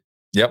 right?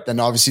 Yep. Then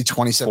obviously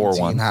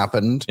 2017 4-1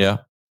 happened. Yeah.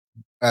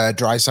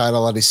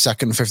 Draisaitl had his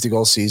second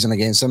 50-goal season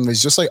against them.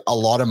 There's just like a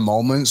lot of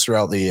moments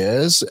throughout the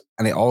years,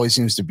 and it always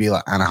seems to be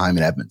like Anaheim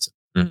and Edmonton.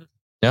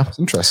 Yeah. It's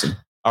interesting.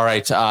 All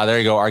right. There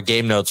you go. Our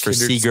game notes for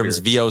Kindred Seagram's spirits.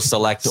 VO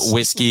Select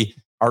Whiskey,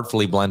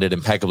 artfully blended,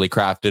 impeccably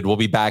crafted. We'll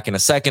be back in a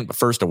second, but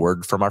first a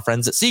word from our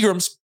friends at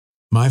Seagram's.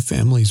 My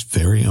family's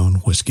very own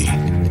whiskey,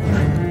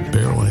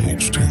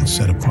 barrel-aged and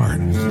set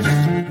apart,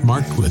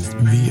 marked with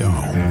VO,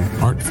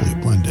 artfully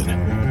blended,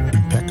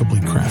 impeccably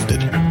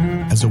crafted,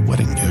 as a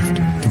wedding gift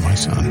to my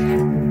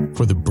son,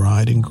 for the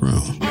bride and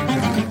groom.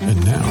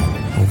 And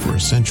now, over a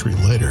century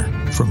later,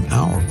 from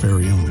our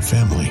very own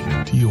family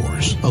to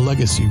yours, a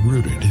legacy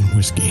rooted in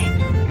whiskey.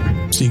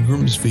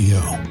 Seagram's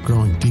VO,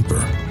 growing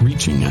deeper,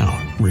 reaching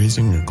out,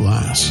 raising a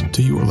glass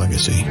to your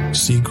legacy.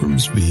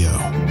 Seagram's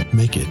VO,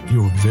 make it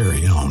your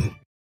very own.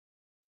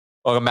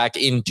 Welcome back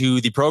into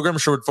the program.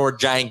 Sherwood Ford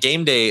Giant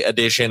Game Day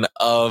edition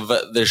of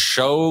the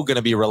show. Going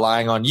to be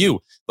relying on you,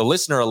 the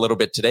listener, a little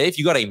bit today. If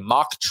you got a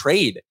mock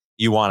trade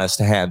you want us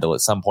to handle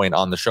at some point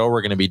on the show,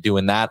 we're going to be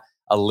doing that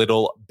a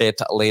little bit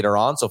later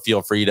on. So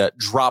feel free to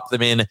drop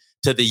them in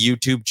to the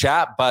YouTube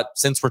chat. But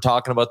since we're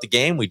talking about the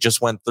game, we just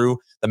went through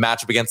the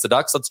matchup against the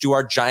Ducks. Let's do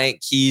our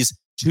Giant Keys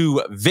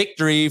to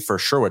victory for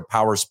Sherwood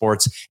Power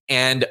Sports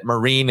and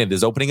Marine. It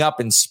is opening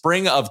up in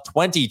spring of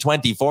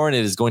 2024, and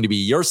it is going to be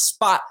your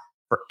spot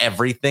for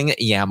everything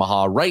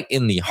Yamaha, right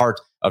in the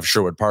heart of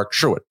Sherwood Park,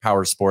 Sherwood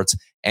Power Sports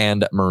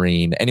and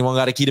Marine. Anyone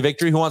got a key to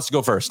victory? Who wants to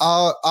go first?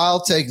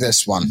 I'll take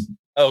this one.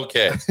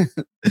 Okay.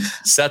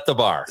 Set the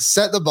bar.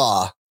 Set the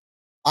bar.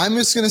 I'm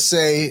just going to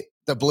say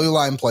the blue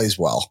line plays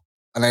well.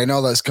 And I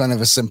know that's kind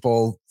of a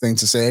simple thing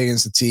to say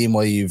against a team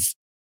where you've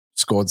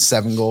scored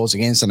 7 goals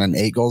against and then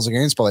 8 goals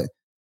against, but it's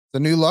a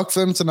new look for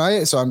them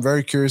tonight. So I'm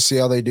very curious to see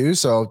how they do.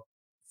 So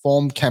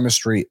form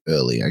chemistry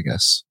early, I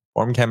guess.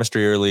 Form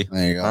chemistry early.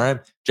 There you go. All right.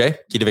 Jay,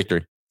 key to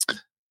victory.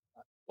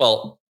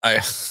 Well, I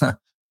think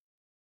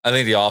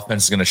the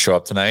offense is going to show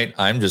up tonight.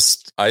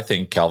 I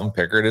think Calvin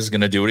Pickard is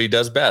going to do what he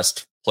does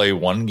best. Play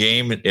one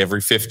game every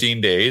 15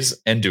 days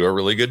and do a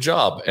really good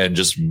job and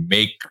just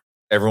make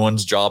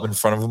everyone's job in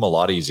front of him a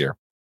lot easier.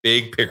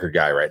 Big Pickard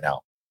guy right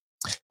now.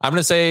 I'm going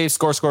to say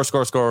score. Just pedal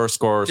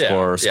to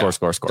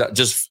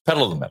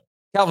the metal.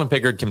 Calvin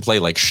Pickard can play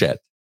like shit.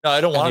 No, I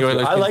don't want to.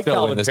 I like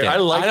Calvin Pickard. I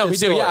know me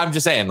too. Yeah, I'm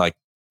just saying, like,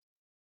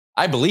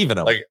 I believe in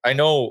him. Like, I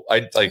know,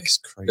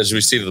 as we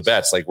see the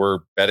bets, like we're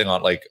betting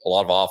on like a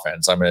lot of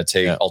offense. I'm going to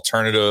take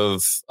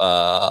alternative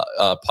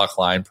puck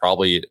line,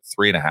 probably at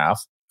 3.5.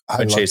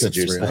 I chase the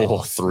juice.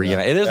 3.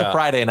 It is a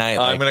Friday night.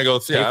 I'm going to go.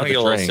 I'm going to get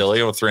a little silly.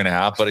 Go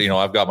 3.5. But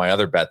I've got my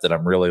other bet that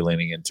I'm really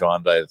leaning into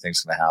on that I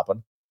think's going to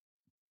happen.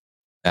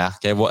 Yeah.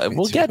 Okay. Well,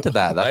 we'll get to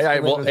that.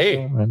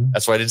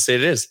 That's why I didn't say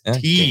it is. Yeah,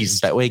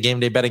 Teased. Betway Game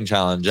Day betting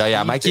challenge.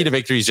 My key to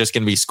victory is just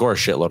going to be score a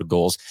shitload of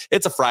goals.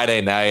 It's a Friday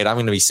night. I'm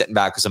going to be sitting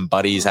back with some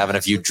buddies, having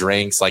a few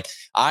drinks. Like,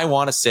 I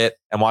want to sit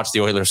and watch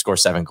the Oilers score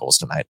 7 goals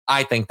tonight.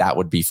 I think that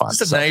would be fun.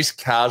 It's a nice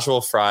casual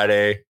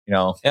Friday,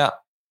 Yeah.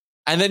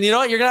 And then, you know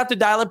what? You're going to have to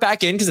dial it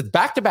back in because it's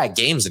back-to-back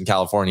games in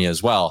California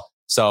as well.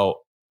 So,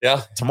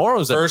 yeah,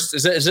 tomorrow's first.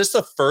 Is this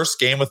the first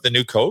game with the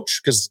new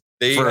coach? Because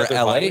they for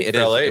LA, it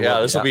is. LA.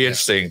 Yeah, this will be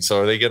interesting.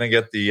 So, are they going to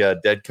get the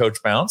dead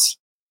coach bounce?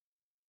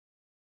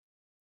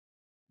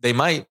 They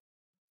might.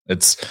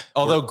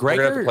 Although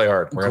Gregor play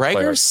hard.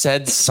 Gregor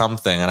said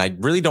something, and I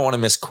really don't want to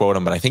misquote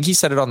him, but I think he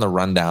said it on the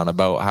rundown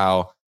about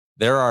how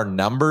there are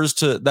numbers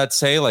that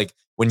say like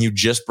when you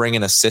just bring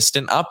an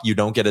assistant up, you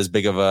don't get as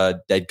big of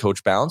a dead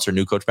coach bounce or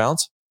new coach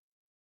bounce.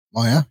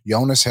 Oh yeah,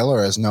 Jonas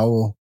Hiller has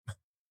no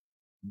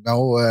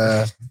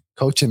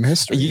coaching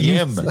history.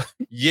 Jim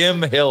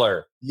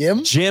Hiller.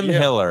 Jim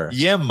Hiller.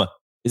 Yim.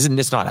 Isn't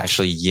this not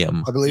actually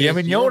Yim? I believe Yim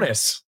and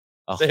Jonas.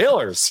 Oh. The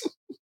Hillers.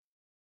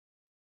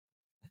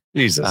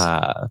 Jesus.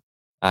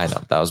 I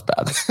know that was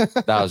bad.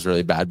 That was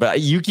really bad. But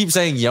you keep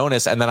saying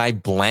Jonas, and then I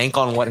blank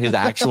on what his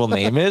actual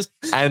name is,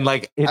 and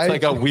like it's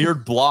like a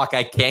weird block.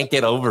 I can't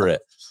get over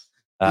it.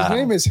 His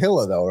name is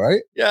Hiller, though,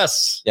 right?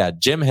 Yes. Yeah,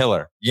 Jim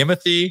Hiller.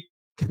 Yimothy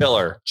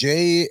Hiller.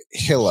 Jay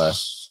Hiller.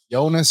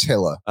 Jonas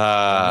Hiller. New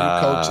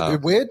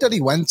coach. Weird that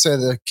he went to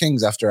the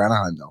Kings after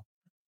Anaheim, though.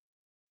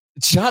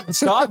 Stop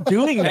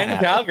doing that. And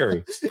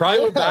Calgary.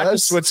 Probably went back to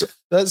Switzerland.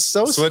 That's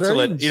so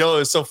Switzerland. strange. You know, it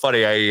was so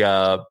funny.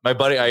 My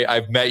buddy,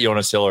 I've met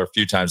Jonas Hiller a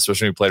few times,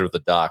 especially when we played with the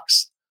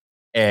Ducks.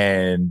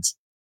 And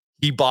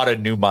he bought a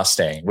new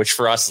Mustang, which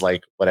for us is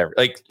like whatever.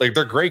 Like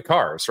they're great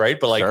cars, right?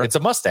 But like it's a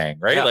Mustang,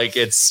 right? Yeah. Like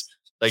it's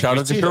like shout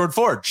out to Sherwood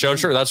Ford. Sure.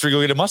 That's where you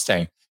go get a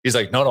Mustang. He's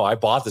like, no, I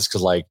bought this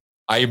because like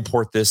I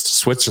import this to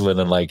Switzerland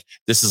and like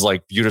this is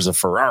like viewed as a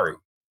Ferrari.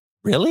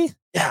 Really?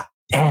 Yeah.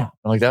 Damn.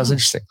 I'm like, that was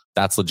interesting.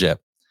 That's legit.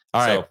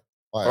 All right.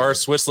 For our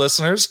Swiss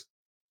listeners,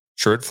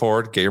 Sherwood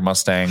Ford, get your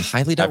Mustang.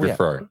 Highly doubt have your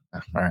Ferrari.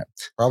 All right.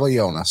 Probably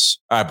Jonas.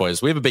 All right,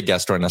 boys. We have a big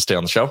guest joining us today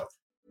on the show.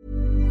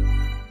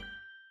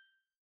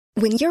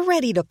 When you're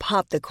ready to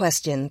pop the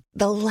question,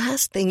 the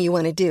last thing you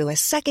want to do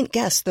is second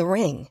guess the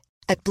ring.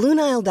 At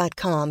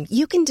BlueNile.com,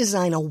 you can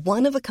design a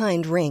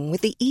one-of-a-kind ring with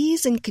the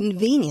ease and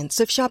convenience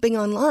of shopping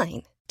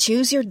online.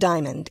 Choose your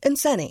diamond and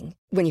setting.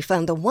 When you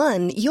find the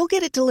one, you'll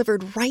get it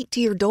delivered right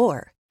to your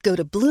door. Go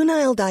to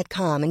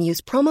BlueNile.com and use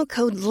promo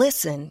code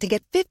LISTEN to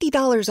get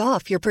 $50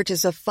 off your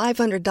purchase of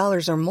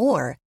 $500 or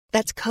more.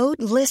 That's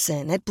code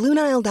LISTEN at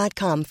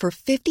BlueNile.com for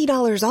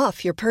 $50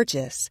 off your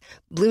purchase.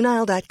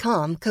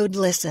 BlueNile.com, code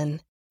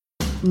LISTEN.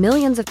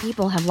 Millions of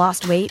people have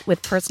lost weight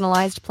with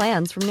personalized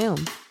plans from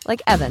Noom.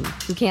 Like Evan,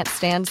 who can't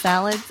stand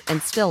salads and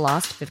still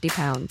lost 50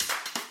 pounds.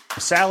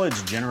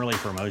 Salads generally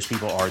for most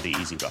people are the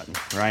easy button,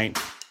 right?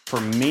 For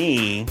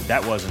me,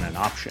 that wasn't an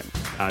option.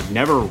 I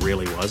never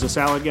really was a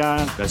salad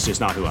guy. That's just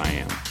not who I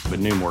am. But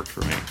Noom worked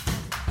for me.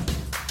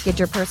 Get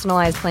your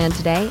personalized plan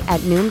today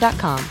at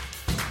Noom.com.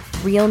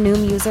 Real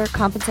Noom user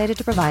compensated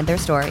to provide their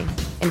story.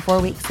 In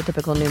 4 weeks, the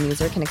typical Noom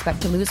user can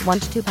expect to lose 1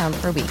 to 2 pounds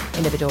per week.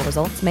 Individual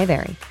results may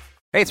vary.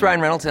 Hey, it's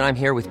Ryan Reynolds, and I'm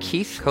here with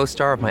Keith,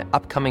 co-star of my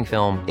upcoming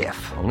film,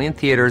 If, only in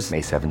theaters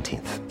May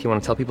 17th. Do you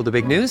want to tell people the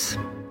big news?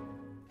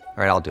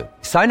 All right, I'll do it.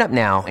 Sign up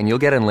now and you'll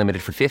get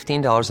unlimited for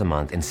 $15 a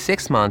month and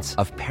 6 months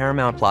of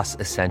Paramount Plus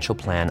Essential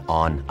Plan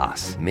on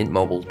us.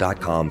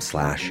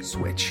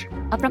 MintMobile.com/switch.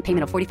 Upfront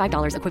payment of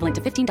 $45 equivalent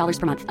to $15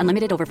 per month.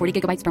 Unlimited over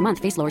 40 gigabytes per month.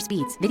 Face lower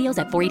speeds. Videos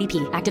at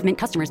 480p. Active Mint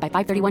customers by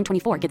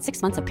 531.24 get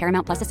 6 months of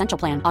Paramount Plus Essential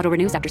Plan. Auto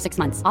renews after 6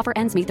 months. Offer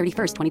ends May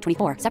 31st,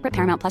 2024. Separate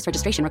Paramount Plus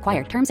registration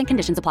required. Terms and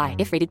conditions apply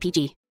if rated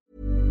PG.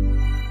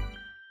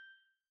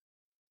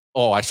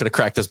 Oh, I should have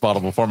cracked this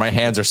bottle before. My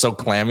hands are so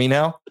clammy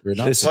now.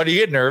 Why do you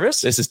get nervous?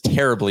 This is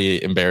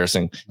terribly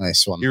embarrassing.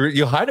 Nice one.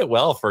 You hide it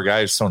well for a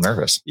guy who's so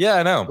nervous. Yeah,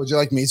 I know. Would you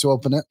like me to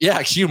open it? Yeah,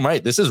 actually, you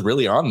might. This is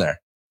really on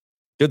there.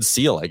 Good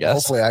seal, I guess.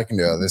 Hopefully I can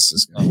do it. This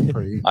is going to be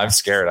pretty... I'm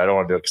scared. I don't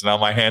want to do it because now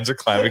my hands are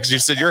clammy because you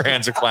said your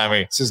hands are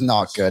clammy. This is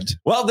not good.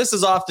 Well, this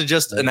is off to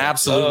just an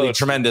absolutely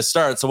tremendous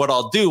start. So what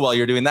I'll do while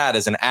you're doing that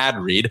is an ad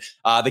read.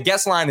 The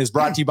guest line is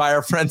brought to you by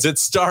our friends at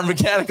Star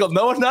Mechanical.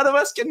 None of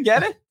us can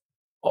get it.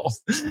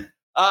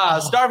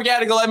 Star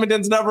Mechanical,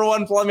 Edmonton's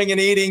 #1 plumbing and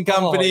heating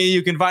company.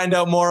 You can find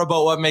out more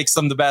about what makes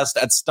them the best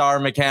at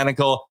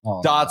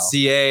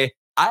starmechanical.ca.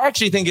 I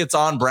actually think it's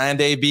on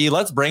brand, AB.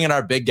 Let's bring in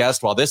our big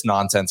guest while this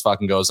nonsense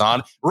fucking goes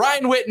on.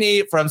 Ryan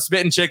Whitney from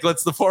Spit and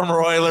Chicklets, the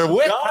former Oiler.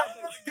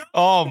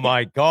 Oh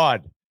my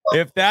God.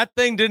 If that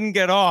thing didn't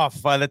get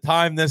off by the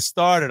time this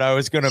started, I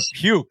was going to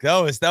puke.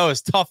 That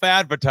was tough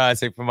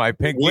advertising for my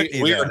Pink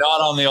Whitney. We are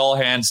not on the all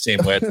hands team,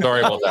 Whit.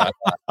 Sorry about that.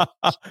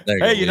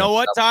 Hey, you know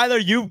what, Tyler?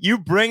 You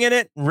bringing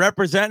it,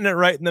 representing it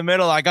right in the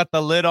middle. I got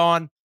the lid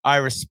on. I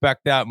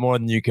respect that more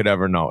than you could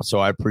ever know. So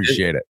I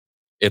appreciate it.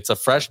 It's a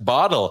fresh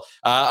bottle.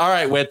 All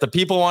right, Whit, the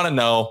people want to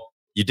know,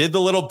 you did the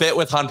little bit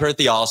with Hunter at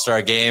the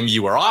All-Star game.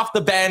 You were off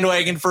the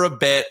bandwagon for a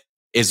bit.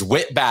 Is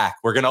Whit back?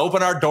 We're going to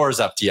open our doors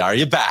up to you. Are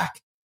you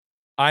back?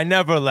 I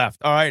never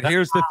left. All right,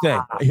 here's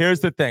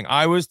the thing.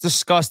 I was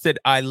disgusted.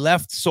 I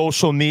left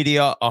social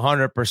media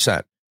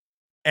 100%.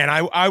 And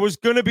I was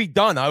going to be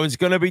done.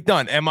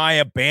 Am I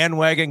a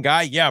bandwagon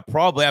guy? Yeah,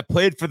 probably. I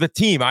played for the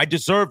team. I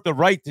deserve the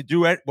right to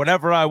do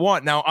whatever I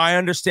want. Now, I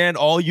understand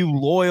all you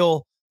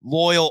loyal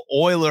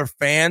Oiler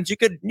fans. You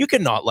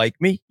can not like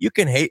me. You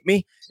can hate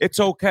me. It's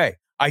okay.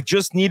 I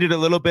just needed a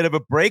little bit of a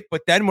break.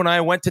 But then when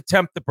I went to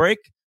tempt the break,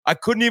 I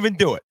couldn't even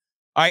do it.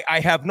 I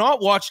have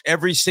not watched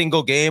every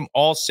single game,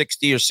 all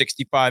 60 or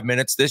 65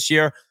 minutes this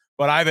year,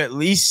 but I've at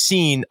least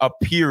seen a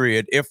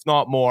period, if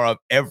not more, of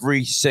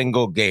every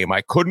single game.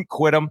 I couldn't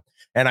quit them,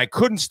 and I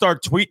couldn't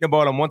start tweeting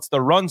about them once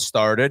the run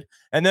started.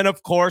 And then,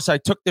 of course, I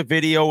took the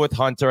video with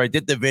Hunter. I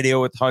did the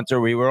video with Hunter.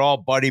 We were all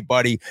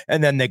buddy,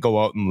 and then they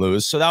go out and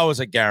lose. So that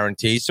was a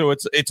guarantee. So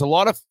it's a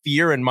lot of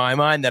fear in my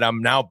mind that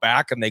I'm now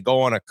back, and they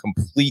go on a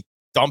complete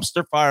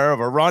dumpster fire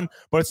of a run,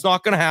 but it's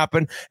not going to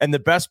happen. And the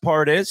best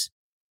part is,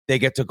 they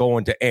get to go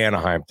into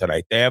Anaheim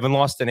tonight. They haven't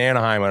lost in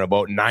Anaheim in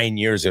about 9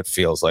 years, it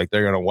feels like.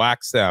 They're going to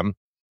wax them,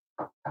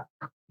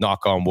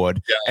 knock on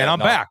wood, and I'm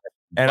back.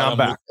 I'm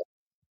back.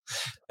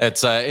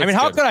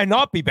 How could I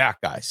not be back,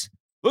 guys?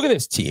 Look at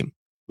this team.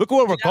 Look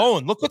where we're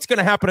going. Look what's going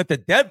to happen at the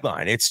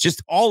deadline. It's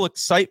just all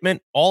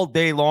excitement all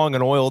day long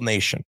in Oil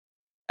Nation.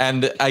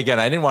 And again,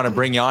 I didn't want to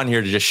bring you on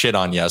here to just shit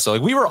on you. So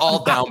we were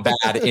all down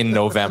bad in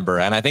November.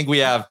 And I think we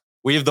have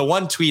We have the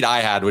one tweet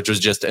I had, which was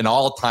just an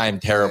all-time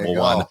terrible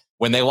one.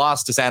 When they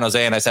lost to San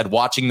Jose, and I said,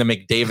 watching the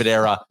McDavid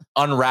era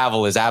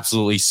unravel is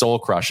absolutely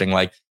soul-crushing.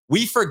 Like,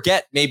 we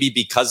forget, maybe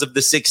because of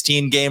the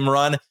 16-game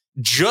run,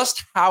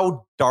 just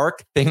how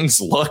dark things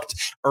looked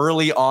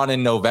early on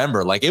in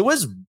November. Like, it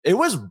was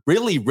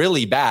really,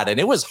 really bad, and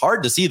it was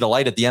hard to see the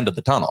light at the end of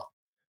the tunnel.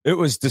 It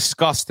was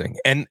disgusting.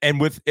 And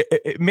with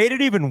it made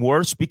it even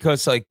worse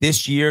because like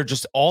this year,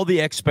 just all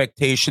the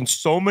expectations,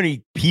 so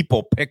many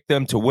people picked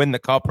them to win the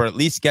cup or at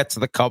least get to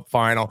the cup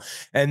final.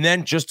 And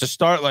then just to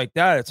start like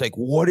that, it's like,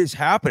 what is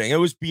happening? It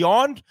was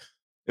beyond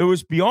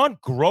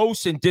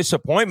gross and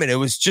disappointment. It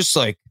was just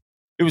like,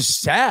 it was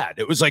sad.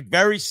 It was like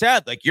very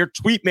sad. Like your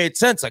tweet made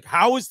sense. Like,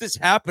 how is this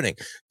happening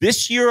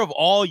this year of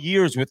all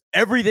years with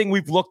everything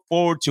we've looked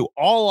forward to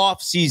all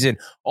off season,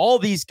 all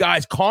these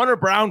guys, Connor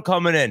Brown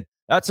coming in.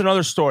 That's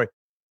another story.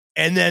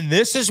 And then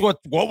this is what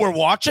we're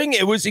watching.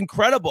 It was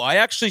incredible. I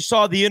actually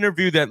saw the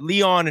interview that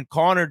Leon and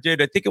Connor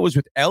did. I think it was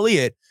with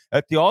Elliot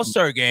at the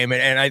All-Star game.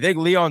 And I think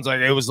Leon's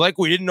like, it was like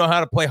we didn't know how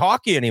to play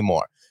hockey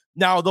anymore.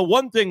 Now, the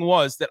one thing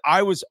was that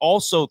I was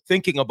also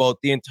thinking about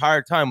the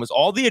entire time was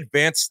all the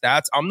advanced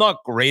stats. I'm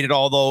not great at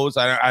all those.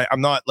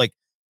 I'm not like,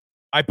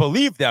 I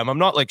believe them. I'm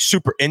not like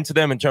super into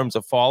them in terms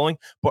of following,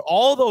 but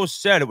all those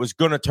said it was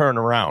going to turn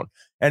around.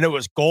 And it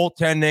was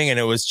goaltending, and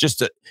it was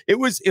just it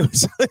was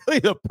literally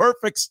the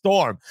perfect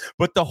storm.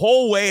 But the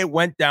whole way it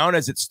went down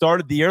as it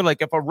started the year,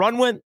 like if a run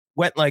went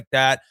like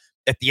that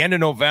at the end of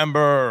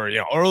November or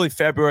early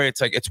February, it's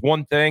like it's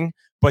one thing.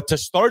 But to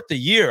start the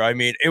year, I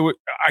mean,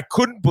 I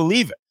couldn't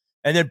believe it.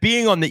 And then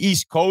being on the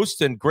East Coast,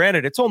 and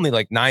granted, it's only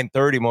like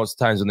 9:30 most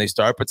times when they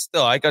start, but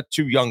still, I got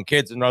two young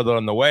kids, another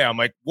on the way. I'm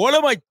like, what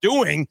am I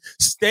doing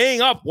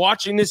staying up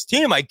watching this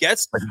team? I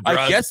guess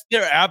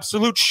they're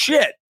absolute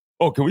shit.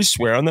 Oh, can we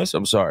swear on this?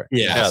 I'm sorry.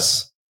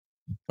 Yes.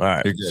 All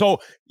right.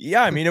 So,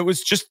 yeah, I mean, it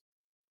was just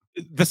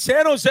the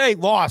San Jose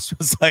loss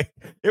was like,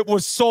 it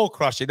was soul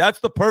crushing. That's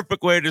the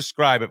perfect way to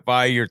describe it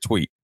via your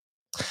tweet.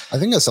 I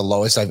think that's the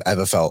lowest I've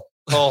ever felt.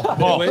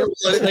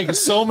 Like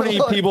so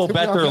many people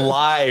bet their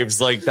lives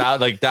like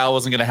that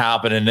wasn't going to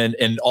happen.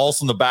 And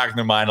also in the back of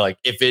their mind, like,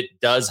 if it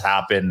does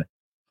happen,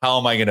 how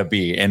am I going to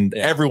be? And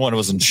everyone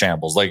was in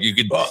shambles. Like you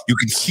could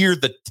hear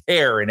the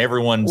tear in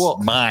everyone's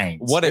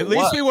mind. At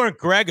least we weren't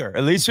Gregor.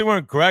 At least we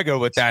weren't Gregor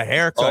with that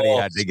haircut he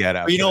had to get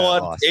out. You know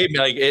what? Abe,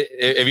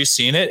 have you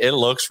seen it? It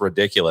looks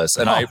ridiculous.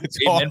 And I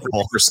commend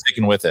for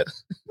sticking with it.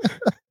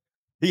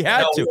 He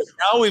had to.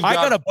 I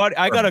got a buddy.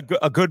 I got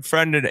a good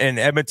friend in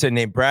Edmonton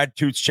named Brad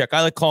Tuchek.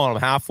 I like calling him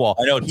Half Wall.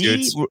 I know.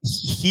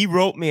 He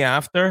wrote me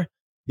after.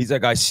 He's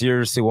like, I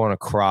seriously want to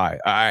cry.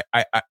 I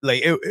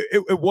like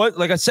it was,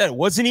 like I said, it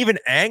wasn't even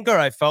anger.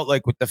 I felt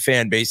like with the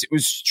fan base, it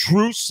was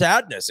true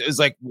sadness. It was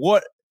like,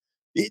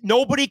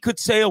 nobody could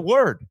say a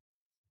word.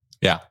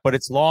 Yeah, but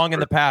it's long in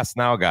the past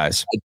now,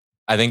 guys.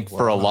 I think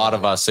for a lot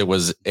of us, it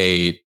was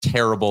a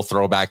terrible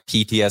throwback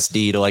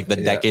PTSD to like the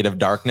decade of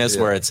darkness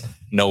where it's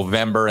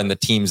November and the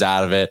team's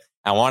out of it.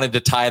 I wanted to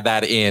tie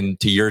that in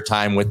to your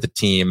time with the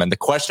team. And the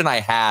question I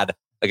had,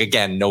 like,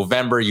 again,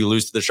 November, you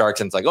lose to the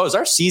Sharks and it's like, oh, is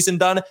our season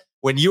done?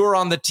 When you were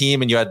on the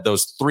team and you had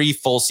those 3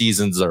 full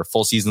seasons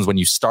when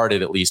you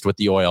started, at least with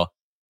the Oil,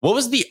 what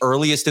was the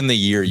earliest in the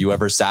year you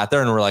ever sat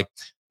there and were like,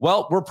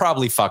 well, we're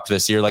probably fucked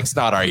this year. Like, it's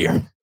not our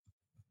year.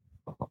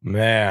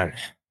 Man,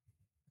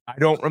 I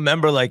don't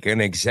remember like an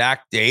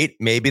exact date.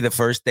 Maybe the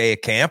first day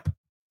of camp.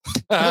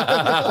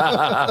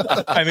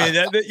 I mean,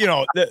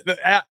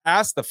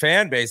 ask the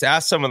fan base,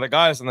 ask some of the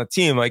guys on the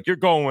team. Like, you're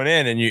going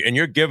in and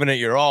you're giving it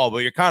your all, but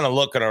you're kind of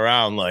looking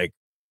around like,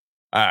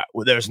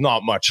 there's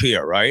not much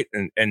here, right?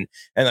 And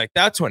like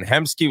that's when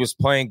Hemsky was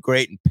playing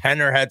great and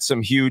Penner had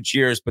some huge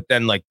years, but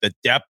then like the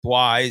depth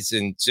wise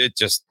and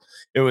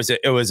it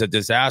was a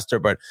disaster.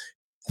 But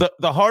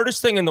the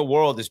hardest thing in the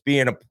world is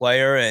being a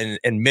player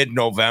in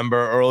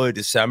mid-November, early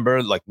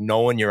December, like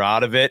knowing you're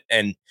out of it.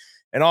 And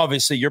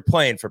obviously you're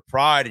playing for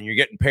pride and you're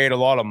getting paid a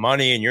lot of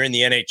money and you're in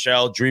the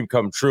NHL, dream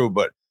come true.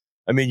 But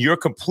I mean, you're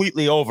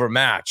completely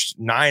overmatched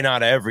 9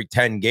 out of every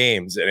 10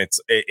 games. And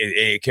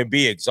it can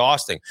be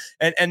exhausting.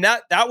 And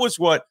that was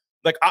what,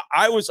 like,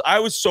 I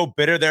was so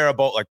bitter there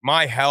about like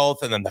my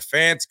health, and then the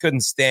fans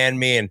couldn't stand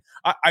me. And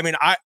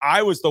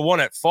I was the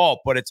one at fault,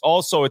 but it's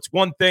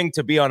one thing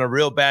to be on a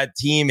real bad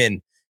team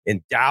in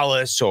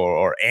Dallas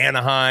or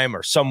Anaheim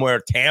or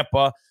somewhere,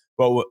 Tampa.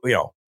 But,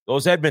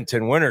 those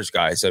Edmonton winners,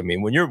 guys, I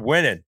mean, when you're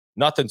winning,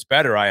 nothing's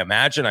better, I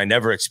imagine. I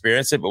never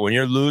experienced it, but when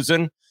you're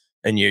losing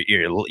and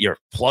you're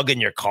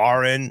plugging your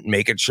car in,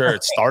 making sure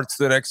it starts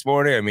the next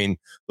morning, I mean,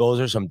 those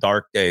are some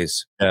dark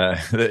days.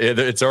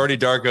 It's already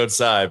dark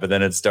outside, but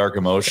then it's dark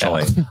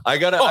emotionally. Yeah. I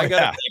got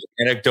an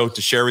anecdote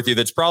to share with you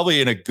that's probably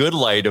in a good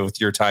light of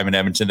your time in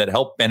Edmonton that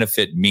helped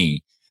benefit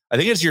me. I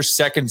think it's your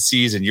second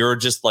season. You're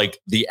just like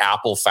the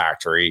Apple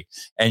factory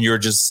and you're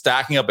just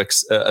stacking up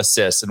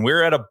assists. And we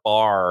were at a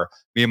bar,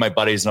 me and my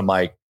buddies, and I'm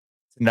like,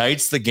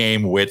 tonight's the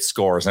game with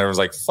scores. And everyone's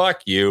like,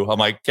 fuck you. I'm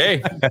like,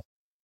 okay,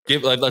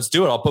 let's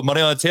do it. I'll put money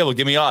on the table.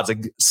 Give me odds.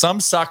 Like, some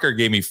sucker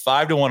gave me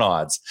 5-1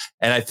 odds.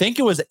 And I think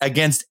it was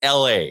against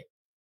LA.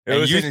 It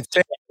was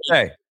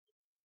insane.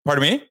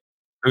 Pardon me?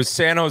 It was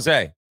San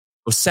Jose. It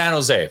was San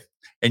Jose.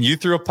 And you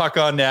threw a puck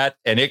on net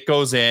and it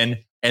goes in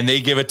and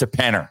they give it to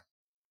Penner.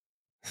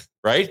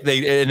 Right?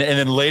 They and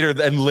then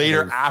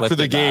later after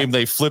the game,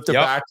 they flipped it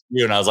back to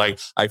you. And I was like,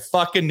 I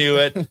fucking knew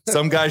it.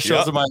 Some guy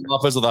shows in my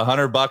office with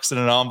 $100 in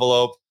an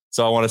envelope.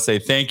 So I want to say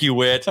thank you,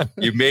 Whit.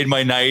 You made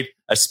my night,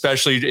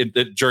 especially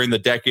during the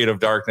decade of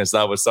darkness.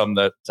 That was something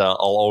that I'll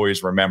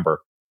always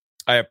remember.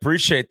 I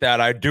appreciate that.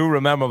 I do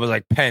remember. I was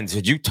like, Pens,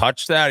 did you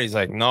touch that? He's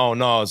like, no.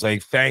 I was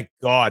like, thank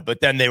God.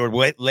 But then they were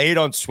late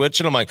on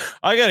switching. I'm like,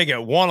 I got to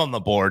get one on the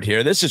board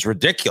here. This is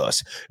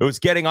ridiculous. It was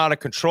getting out of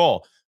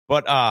control.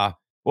 But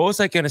what was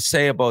I going to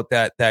say about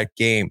that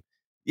game?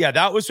 Yeah,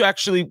 that was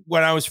actually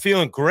when I was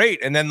feeling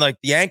great. And then like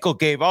the ankle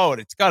gave out.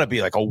 It's got to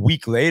be like a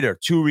week later,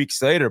 2 weeks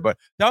later. But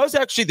that was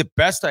actually the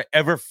best I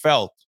ever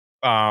felt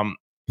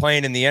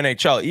playing in the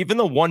NHL. Even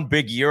the one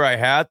big year I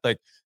had, like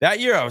that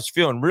year I was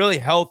feeling really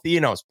healthy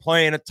and I was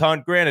playing a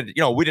ton. Granted,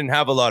 we didn't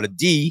have a lot of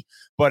D,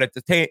 but at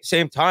the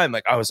same time,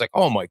 like I was like,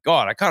 oh my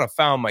God, I kind of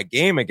found my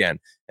game again.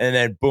 And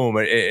then boom,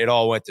 it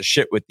all went to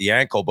shit with the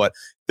ankle. But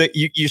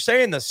you're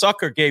saying the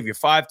sucker gave you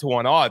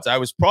 5-1 odds. I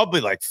was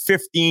probably like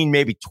 15,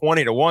 maybe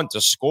 20-1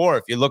 to score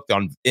if you looked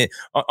on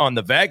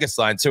the Vegas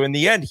line. So in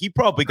the end, he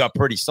probably got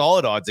pretty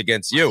solid odds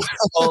against you.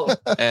 Well,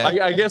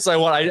 I guess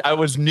I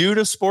was new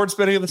to sports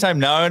betting at the time.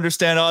 Now I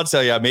understand odds.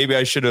 So yeah, maybe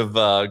I should have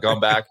gone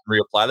back and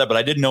reapply that, but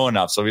I didn't know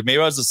enough. So maybe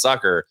I was a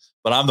sucker,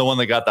 but I'm the one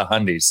that got the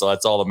hundies. So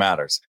that's all that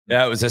matters.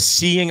 Yeah, it was a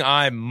seeing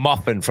eye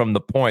muffin from the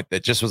point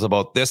that just was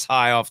about this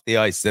high off the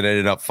ice that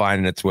ended up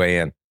finding its way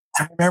in.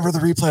 I remember the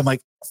replay. I'm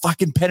like,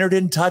 fucking Penner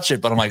didn't touch it,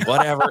 but I'm like,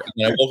 whatever.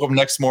 And I woke up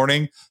next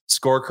morning,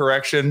 score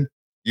correction.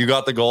 You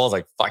got the goal. I was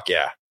like, fuck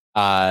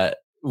yeah.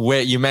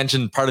 You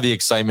mentioned part of the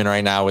excitement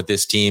right now with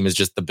this team is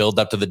just the build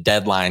up to the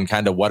deadline.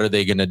 Kind of what are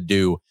they going to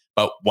do?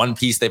 But one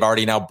piece they've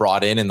already now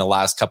brought in the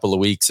last couple of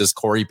weeks is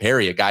Corey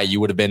Perry, a guy you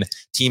would have been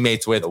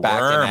teammates with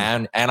back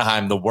in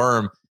Anaheim, the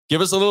Worm.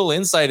 Give us a little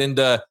insight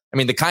into,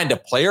 the kind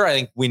of player. I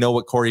think we know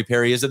what Corey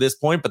Perry is at this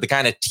point, but the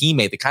kind of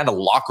teammate, the kind of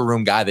locker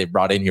room guy they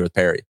brought in here with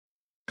Perry.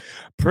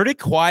 Pretty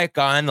quiet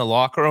guy in the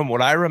locker room.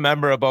 What I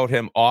remember about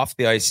him off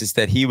the ice is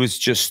that he was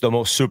just the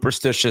most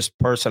superstitious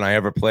person I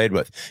ever played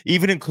with,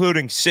 even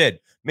including Sid.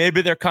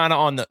 Maybe they're kind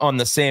of on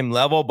the same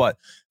level, but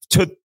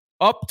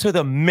up to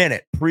the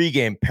minute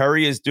pregame,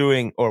 Perry is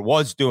doing or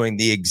was doing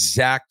the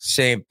exact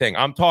same thing.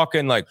 I'm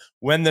talking like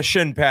when the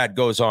shin pad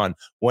goes on,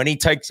 when he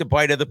takes a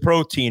bite of the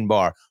protein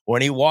bar,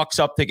 when he walks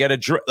up to get a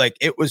drink. Like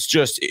it was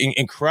just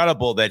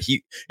incredible that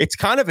it's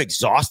kind of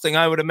exhausting,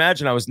 I would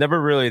imagine. I was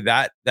never really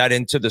that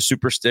into the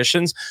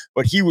superstitions,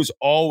 but he was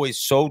always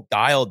so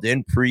dialed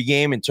in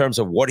pregame in terms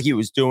of what he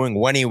was doing,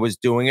 when he was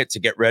doing it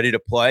to get ready to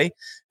play.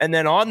 And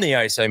then on the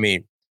ice,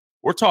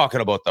 we're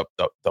talking about the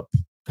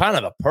kind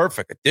of the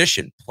perfect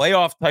addition,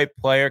 playoff type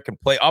player, can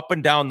play up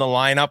and down the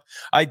lineup.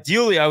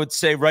 Ideally, I would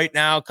say right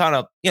now, kind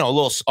of, a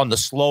little on the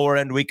slower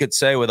end, we could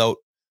say without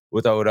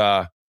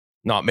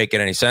not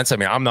making any sense.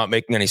 I'm not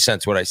making any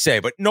sense what I say,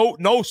 but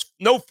no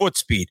foot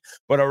speed,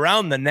 but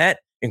around the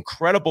net,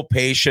 incredible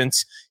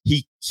patience.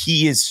 He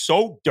is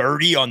so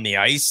dirty on the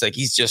ice. Like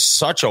he's just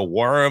such a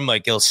worm.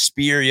 Like he'll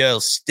spear you,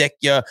 he'll stick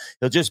you.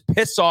 He'll just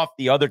piss off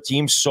the other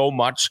team so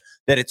much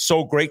that it's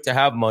so great to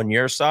have him on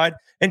your side.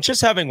 And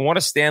just having won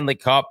a Stanley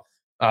Cup,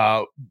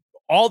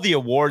 all the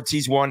awards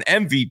he's won,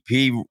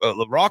 MVP,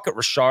 Rocket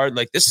Richard.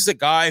 Like this is a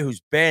guy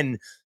who's been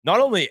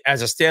not only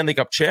as a Stanley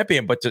Cup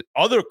champion, but to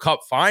other cup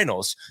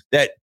finals.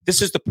 That this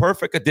is the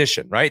perfect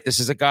addition, right? This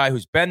is a guy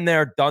who's been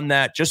there, done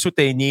that, just what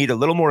they need, a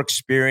little more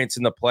experience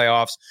in the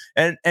playoffs,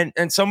 and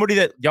somebody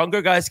that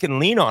younger guys can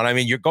lean on.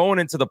 You're going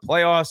into the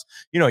playoffs,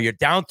 you're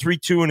down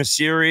 3-2 in a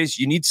series.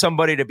 You need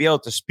somebody to be able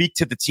to speak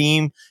to the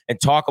team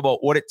and talk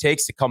about what it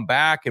takes to come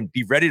back and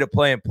be ready to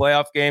play in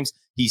playoff games.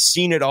 He's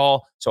seen it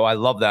all, so I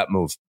love that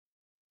move.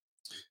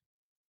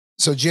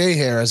 So Jay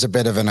here has a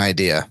bit of an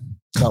idea.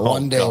 So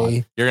one day,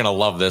 God. You're gonna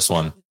love this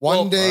one.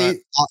 One day,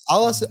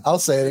 I'll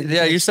say it.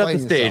 Yeah, you set the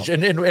stage,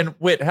 and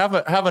Whit, have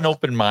an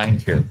open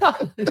mind here.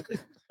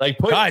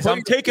 Guys,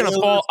 I'm taking a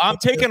call. I'm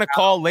taking a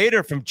call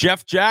later from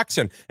Jeff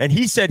Jackson, and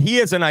he said he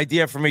has an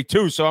idea for me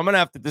too. So I'm gonna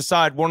have to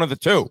decide one of the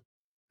two.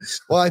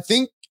 Well, I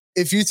think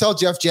if you tell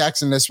Jeff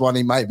Jackson this one,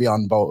 he might be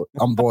on board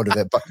with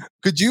it. But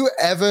could you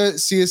ever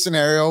see a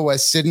scenario where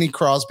Sidney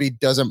Crosby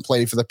doesn't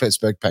play for the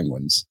Pittsburgh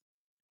Penguins?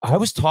 I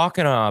was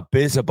talking to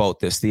Biz about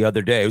this the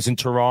other day. It was in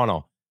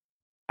Toronto.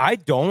 I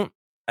don't.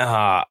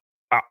 I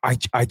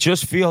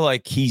just feel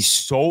like he's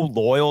so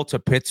loyal to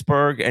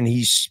Pittsburgh, and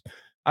he's.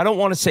 I don't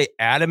want to say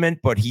adamant,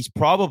 but he's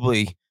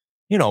probably,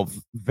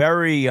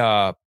 very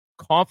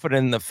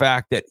confident in the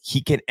fact that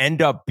he can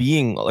end up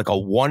being like a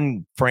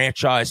one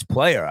franchise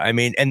player.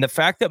 And the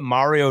fact that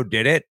Mario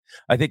did it,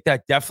 I think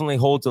that definitely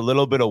holds a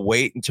little bit of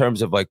weight in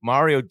terms of like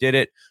Mario did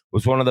it,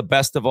 was one of the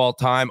best of all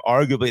time,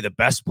 arguably the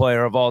best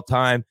player of all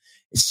time.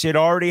 Sid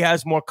already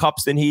has more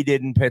cups than he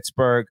did in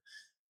Pittsburgh.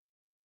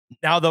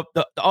 Now, the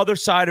other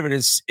side of it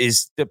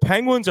is the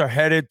Penguins are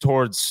headed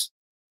towards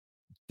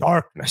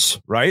darkness,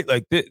 right?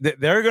 Like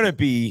they're going to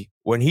be,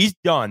 when he's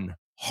done,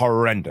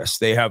 horrendous.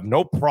 They have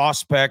no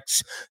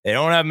prospects. They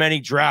don't have many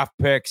draft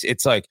picks.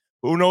 It's like,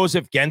 who knows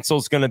if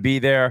Gensel's going to be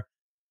there?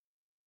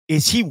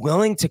 Is he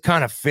willing to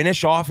kind of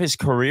finish off his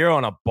career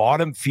on a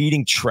bottom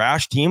feeding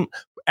trash team?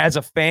 As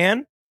a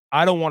fan,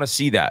 I don't want to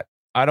see that.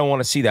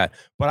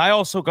 But I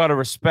also got to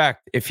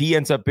respect if he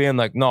ends up being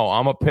like, no,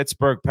 I'm a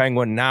Pittsburgh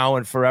Penguin now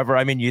and forever.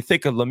 I mean, you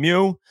think of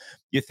Lemieux,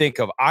 you think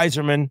of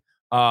Yzerman.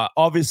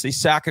 Obviously,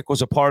 Sakic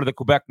was a part of the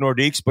Quebec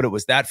Nordiques, but it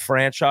was that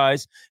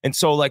franchise. And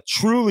so, like,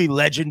 truly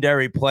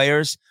legendary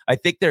players, I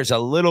think there's a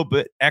little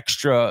bit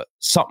extra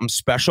something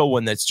special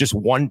when it's just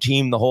one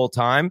team the whole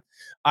time.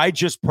 I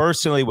just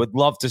personally would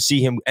love to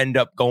see him end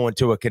up going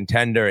to a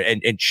contender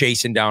and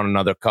chasing down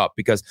another cup,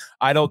 because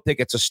I don't think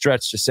it's a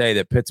stretch to say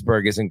that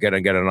Pittsburgh isn't going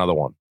to get another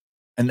one.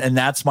 And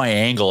that's my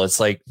angle. It's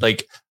like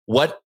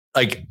what,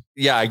 like,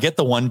 yeah, I get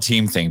the one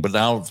team thing, but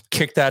now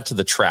kick that to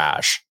the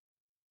trash.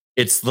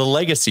 It's the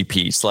legacy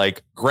piece.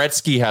 Like,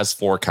 Gretzky has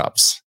 4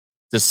 cups.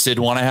 Does Sid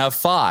want to have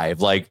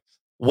 5? Like,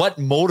 what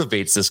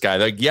motivates this guy?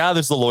 Like, yeah,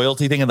 there's the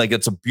loyalty thing, and like,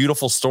 it's a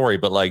beautiful story,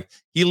 but like,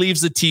 he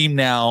leaves the team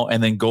now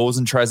and then goes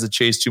and tries to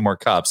chase 2 more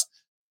cups.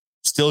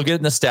 Still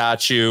getting the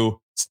statue,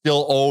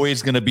 still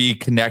always going to be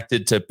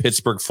connected to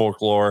Pittsburgh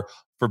folklore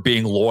for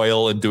being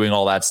loyal and doing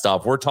all that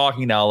stuff. We're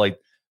talking now like,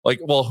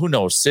 well, who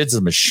knows? Sid's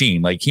a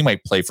machine. Like, he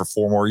might play for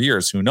 4 more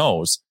years. Who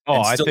knows?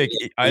 Oh, I think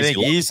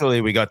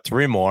easily we got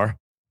 3 more.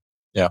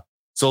 Yeah.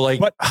 So like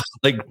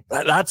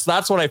that's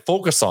what I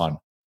focus on.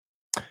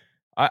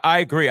 I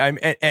agree.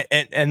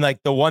 And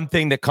like, the one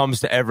thing that comes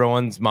to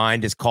everyone's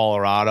mind is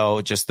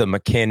Colorado, just the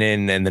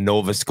McKinnon and the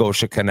Nova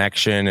Scotia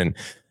connection. And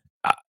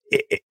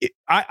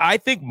I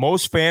think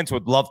most fans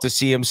would love to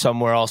see him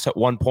somewhere else at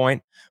one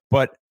point,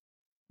 but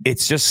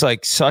it's just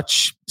like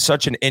such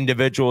an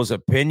individual's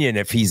opinion.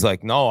 If he's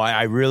like, no,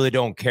 I really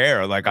don't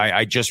care. Like,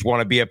 I just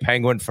want to be a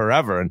Penguin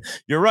forever. And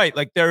you're right.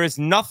 Like, there is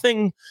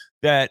nothing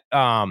that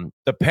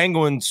the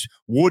Penguins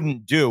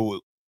wouldn't do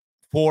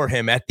for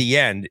him at the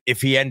end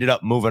if he ended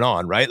up moving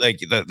on, right? Like,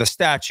 the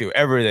statue,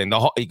 everything.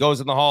 He goes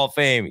in the Hall of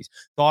Fame. He's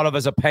thought of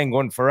as a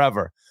Penguin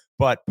forever.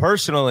 But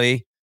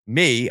personally,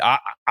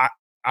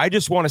 I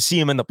just want to see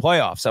him in the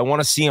playoffs. I want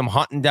to see him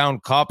hunting down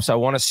cups. I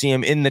want to see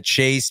him in the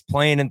chase,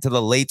 playing into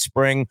the late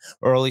spring,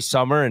 early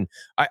summer. And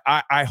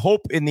I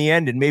hope in the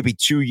end, in maybe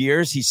 2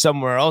 years, he's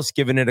somewhere else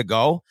giving it a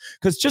go.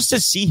 Because just to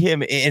see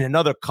him in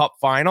another cup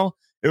final,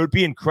 it would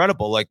be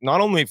incredible. Like, not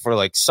only for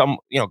like some,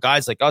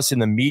 guys like us in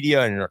the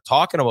media and are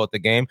talking about the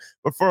game,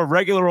 but for a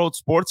regular old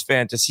sports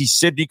fan to see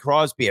Sidney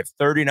Crosby at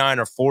 39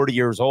 or 40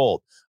 years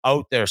old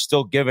out there,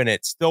 still giving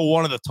it, still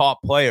one of the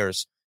top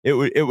players.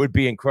 It would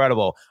be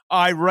incredible.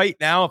 Right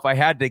now, if I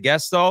had to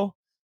guess though,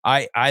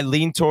 I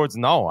lean towards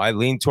no. I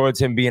lean towards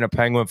him being a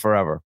Penguin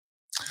forever.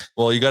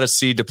 Well, you got to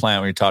see DePlant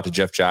when you talk to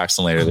Jeff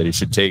Jackson later that he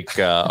should take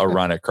a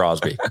run at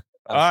Crosby.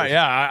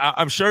 Yeah,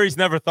 I'm sure he's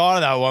never thought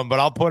of that one,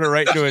 but I'll put it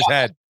right into his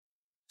head.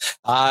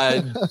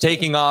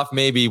 Taking off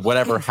maybe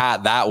whatever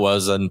hat that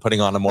was and putting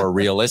on a more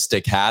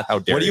realistic hat.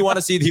 What do you want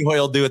to see the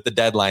Oil do at the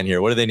deadline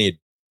here? What do they need?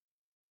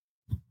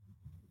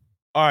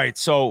 All right,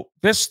 so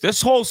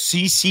this whole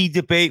CC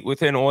debate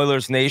within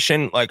Oilers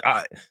Nation, like,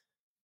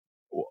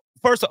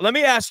 first, let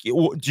me ask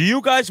you: do you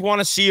guys want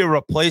to see a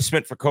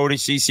replacement for Cody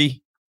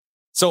CC?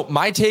 So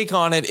my take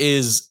on it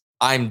is,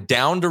 I'm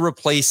down to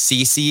replace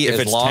CC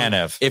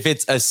if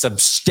it's a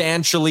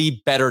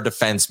substantially better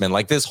defenseman.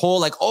 Like, this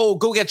whole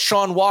go get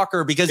Sean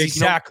Walker because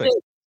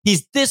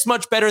he's this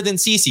much better than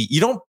CC. You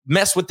don't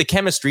mess with the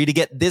chemistry to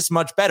get this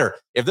much better.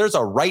 If there's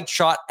a right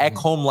shot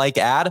Ekholm-like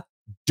ad,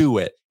 do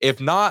it. If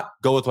not,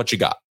 go with what you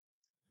got.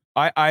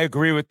 I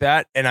agree with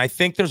that. And I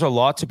think there's a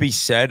lot to be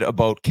said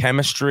about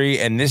chemistry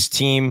and this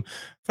team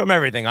from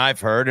everything I've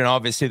heard. And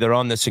obviously they're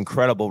on this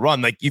incredible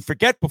run. Like, you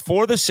forget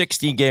before the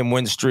 16-game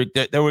win streak,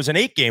 there was an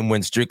 8-game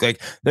win streak.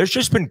 Like, there's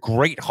just been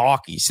great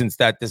hockey since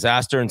that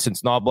disaster and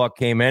since Knobloch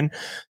came in.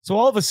 So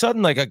all of a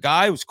sudden, like, a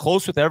guy who's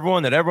close with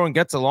everyone that everyone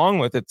gets along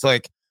with, it's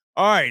like,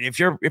 all right, if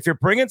you're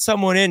bringing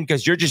someone in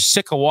because you're just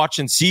sick of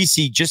watching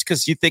CC just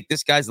because you think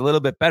this guy's a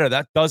little bit better,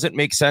 that doesn't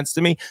make sense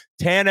to me.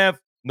 Tanev,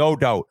 no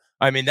doubt.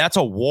 I mean, that's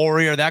a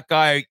warrior. That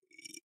guy,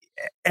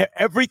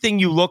 everything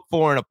you look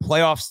for in a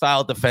playoff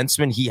style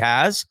defenseman, he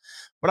has.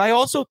 But I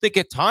also think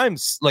at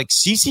times, like,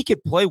 CC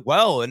could play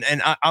well. And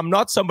I'm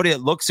not somebody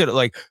that looks at it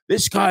like,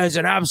 this guy is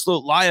an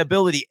absolute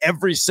liability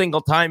every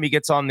single time he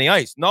gets on the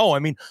ice. No, I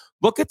mean,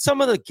 look at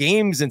some of the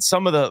games and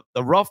some of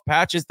the rough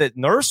patches that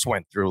Nurse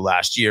went through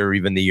last year or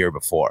even the year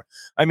before.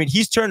 I mean,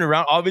 he's turned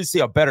around,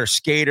 obviously a better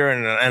skater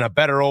and a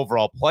better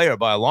overall player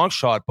by a long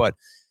shot. But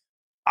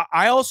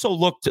I also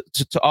look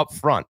to up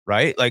front,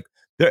 right? Like,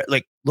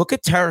 look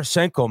at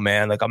Tarasenko,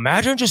 man. Like,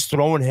 imagine just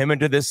throwing him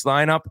into this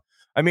lineup.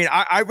 I mean,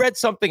 I read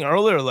something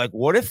earlier, like,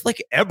 what if,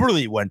 like,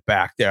 Eberle went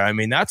back there? I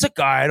mean, that's a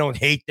guy, I don't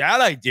hate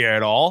that idea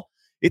at all.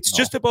 It's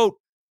just about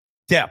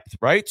depth,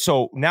 right?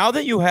 So now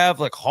that you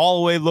have like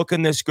Holloway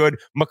looking this good,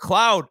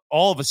 McLeod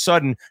all of a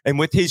sudden, and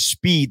with his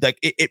speed, like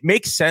it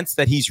makes sense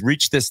that he's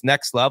reached this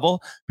next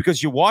level,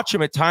 because you watch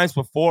him at times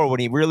before when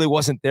he really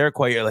wasn't there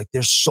quite. You're like,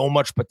 there's so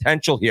much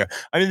potential here.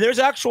 I mean, there's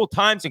actual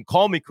times, and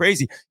call me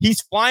crazy,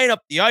 he's flying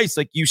up the ice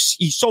like he's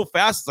so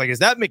fast. It's like, is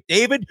that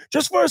McDavid?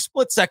 Just for a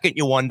split second,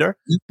 you wonder.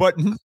 But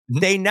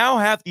they now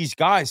have these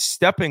guys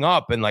stepping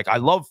up, and like, I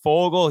love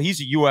Fogle.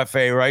 He's a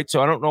UFA, right?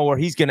 So I don't know where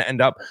he's going to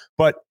end up,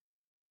 but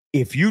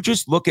if you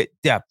just look at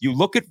depth, you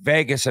look at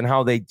Vegas and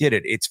how they did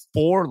it. It's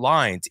 4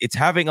 lines. It's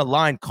having a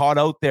line caught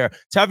out there.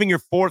 It's having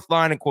your 4th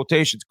line in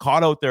quotations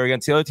caught out there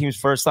against the other team's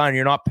first line.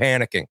 You're not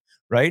panicking,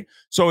 right?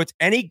 So it's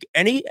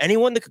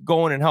anyone that could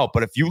go in and help.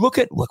 But if you look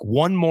at like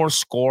one more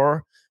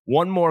scorer,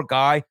 one more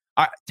guy,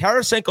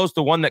 Tarasenko's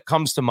the one that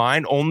comes to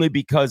mind, only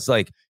because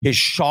like his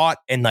shot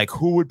and like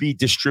who would be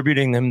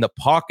distributing him the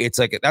puck. It's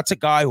like, that's a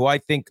guy who I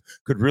think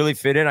could really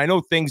fit in. I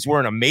know things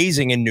weren't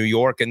amazing in New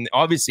York, and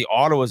obviously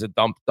Ottawa's a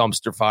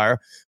dumpster fire,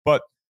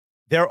 but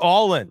they're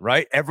all in,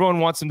 right? Everyone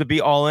wants them to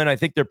be all in. I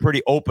think they're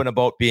pretty open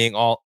about being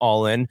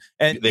all in.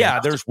 And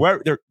there's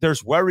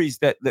worries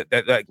that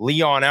like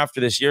Leon after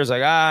this year is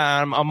like,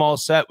 I'm all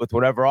set with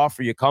whatever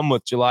offer you come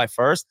with July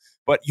 1st,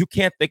 but you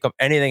can't think of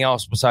anything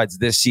else besides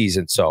this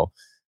season. So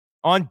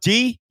on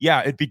D,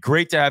 yeah, it'd be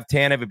great to have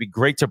Tanev. It'd be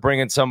great to bring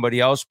in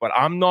somebody else, but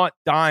I'm not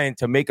dying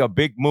to make a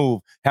big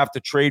move, have to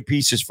trade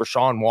pieces for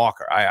Sean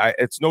Walker.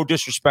 It's no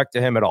disrespect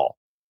to him at all.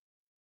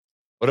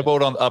 What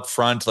about on up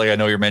front? Like, I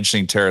know you're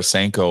mentioning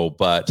Tarasenko,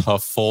 but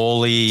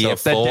Toffoli,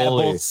 if the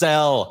Devils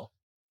sell,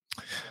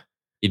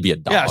 he'd be a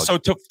dog. Yeah, so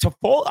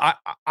Toffoli,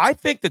 I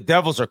think the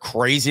Devils are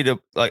crazy to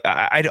like.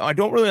 I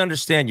don't really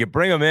understand. You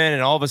bring him in,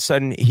 and all of a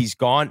sudden he's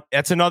gone.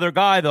 That's another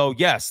guy, though.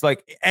 Yes,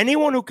 like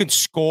anyone who can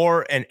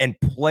score and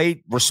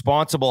play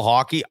responsible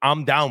hockey,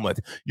 I'm down with.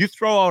 You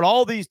throw out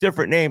all these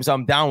different names,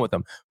 I'm down with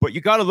them. But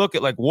you got to look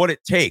at like what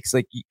it takes.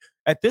 Like,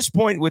 at this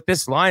point with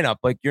this lineup,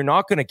 like, you're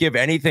not going to give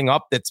anything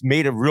up that's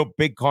made a real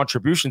big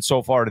contribution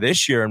so far to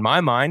this year, in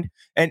my mind.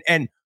 And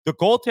the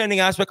goaltending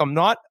aspect, I'm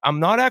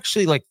not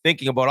actually like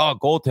thinking about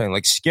goaltending.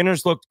 Like,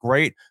 Skinner's looked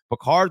great,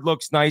 Picard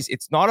looks nice.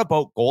 It's not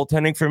about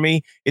goaltending for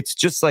me. It's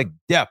just like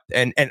depth,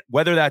 and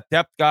whether that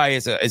depth guy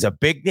is a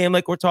big name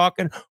like we're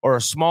talking, or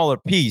a smaller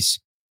piece,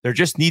 there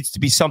just needs to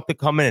be something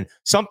coming in.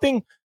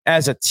 Something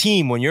as a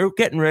team, when you're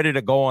getting ready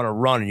to go on a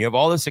run and you have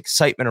all this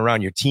excitement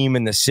around your team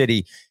in the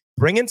city,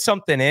 bringing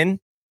something in,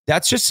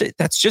 that's just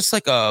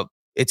like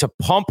it's a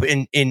pump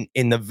in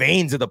the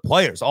veins of the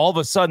players. All of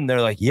a sudden they're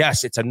like,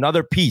 yes, it's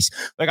another piece.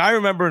 Like, I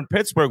remember in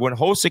Pittsburgh when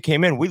Hossa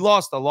came in, we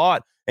lost a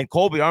lot, and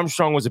Colby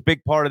Armstrong was a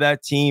big part of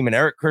that team, and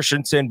Eric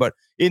Christensen. But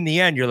in the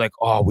end, you're like,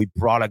 oh, we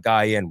brought a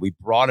guy in. We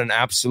brought an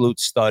absolute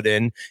stud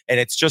in. And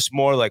it's just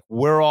more like,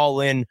 we're all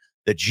in.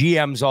 The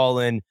GM's all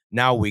in.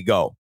 Now we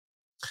go.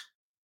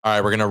 All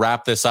right, we're going to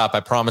wrap this up. I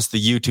promised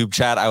the YouTube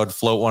chat I would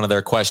float one of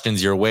their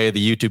questions your way.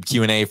 The YouTube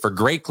Q&A for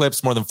Great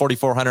Clips, more than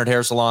 4,400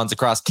 hair salons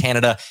across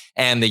Canada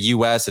and the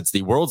U.S. It's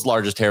the world's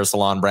largest hair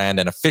salon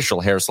brand and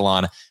official hair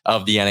salon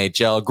of the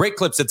NHL. Great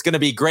Clips, it's going to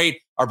be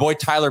great. Our boy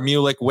Tyler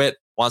Mulick, Wit,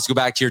 wants to go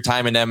back to your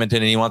time in Edmonton,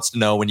 and he wants to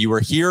know, when you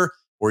were here,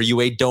 were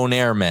you a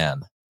Donaire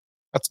man?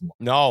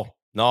 No,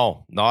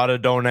 not a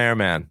Donaire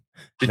man.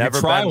 Never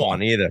been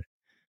one either.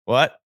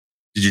 What?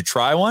 Did you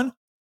try one?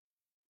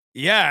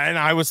 Yeah, and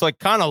I was like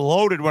kind of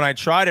loaded when I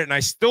tried it, and I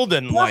still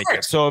didn't like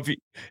it. So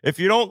if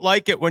you don't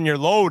like it when you're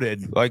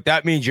loaded, like,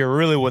 that means you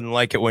really wouldn't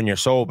like it when you're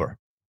sober.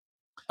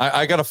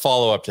 I got a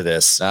follow up to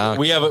this.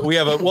 We have a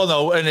well,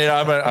 no, and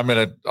I'm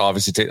gonna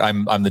obviously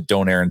I'm the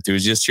Donaire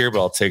enthusiast here, but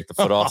I'll take the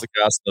foot off the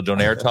gas. The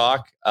Donaire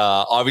talk.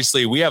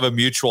 Obviously, we have a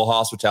mutual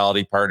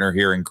hospitality partner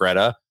here in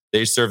Greta.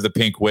 They serve the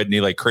Pink Whitney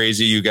like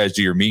crazy. You guys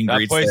do your meet and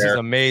greets there. That place is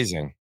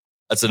amazing.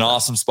 That's an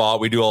awesome spot.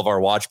 We do all of our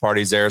watch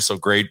parties there. So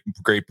great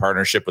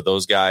partnership with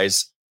those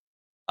guys.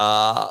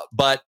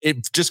 But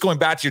just going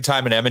back to your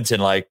time in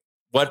Edmonton, like,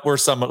 what were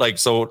some, like,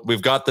 so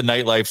we've got the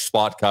nightlife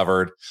spot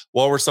covered.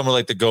 What were some of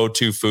like the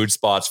go-to food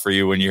spots for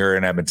you when you were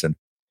in Edmonton?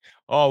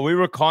 Oh, we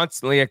were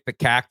constantly at the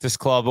Cactus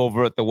Club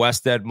over at the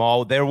West Ed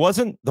Mall. There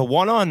wasn't the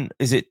one on,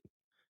 is it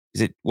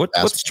what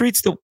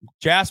street's the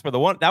Jasper? The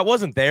one that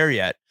wasn't there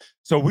yet.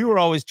 So we were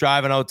always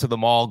driving out to the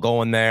mall,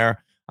 going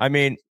there. I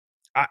mean,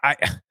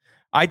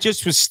 I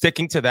just was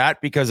sticking to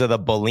that because of the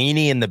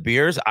Bellini and the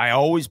beers. I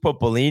always put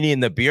Bellini in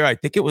the beer. I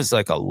think it was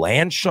like a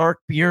Land Shark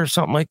beer or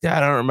something like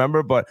that. I don't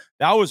remember, but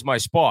that was my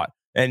spot.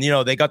 And,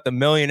 they got the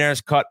Millionaire's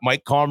Cut.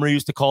 Mike Comrie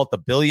used to call it the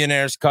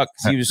Billionaire's Cut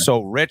because he was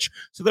so rich.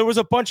 So there was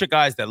a bunch of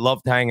guys that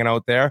loved hanging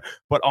out there.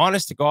 But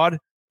honest to God,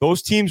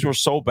 those teams were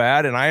so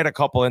bad. And I had a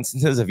couple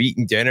instances of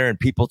eating dinner and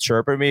people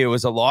chirping me. It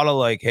was a lot of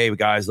like, hey,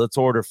 guys, let's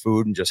order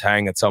food and just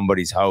hang at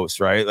somebody's house,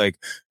 right? Like,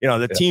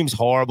 the team's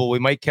horrible. We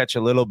might catch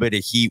a little bit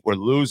of heat. We're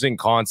losing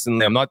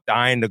constantly. I'm not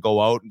dying to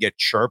go out and get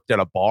chirped at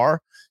a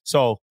bar.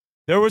 So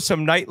there was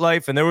some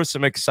nightlife and there was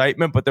some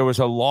excitement, but there was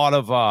a lot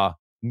of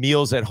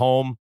meals at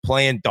home,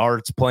 playing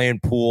darts, playing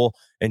pool,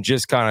 and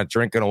just kind of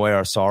drinking away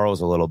our sorrows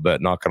a little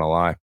bit, not going to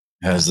lie.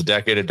 It was a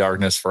decade of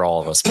darkness for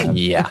all of us, man.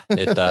 Yeah.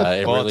 It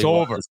well, really it's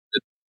over.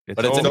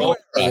 But it's a new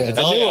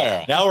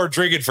era. Now we're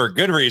drinking for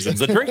good reasons.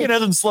 The drinking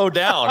hasn't slowed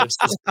down. It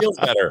just feels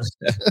better.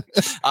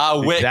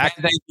 Whit, thank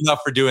you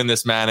enough for doing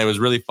this, man. It was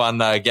really fun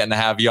getting to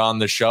have you on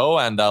the show.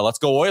 And let's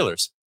go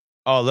Oilers.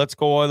 Oh, let's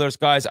go Oilers,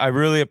 guys. I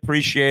really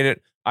appreciate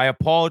it. I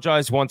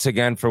apologize once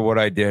again for what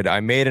I did.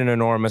 I made an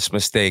enormous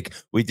mistake.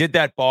 We did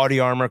that body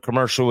armor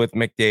commercial with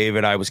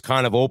McDavid. I was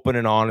kind of open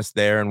and honest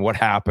there and what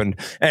happened.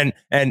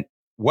 And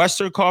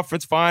Western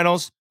Conference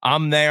Finals,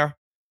 I'm there.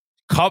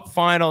 Cup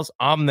Finals,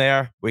 I'm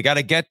there. We got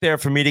to get there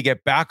for me to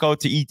get back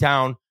out to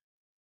E-Town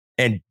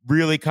and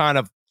really kind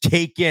of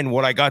take in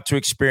what I got to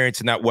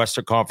experience in that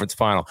Western Conference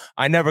Final.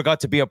 I never got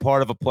to be a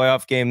part of a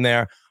playoff game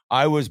there.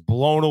 I was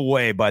blown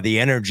away by the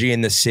energy in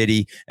the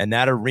city and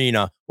that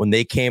arena when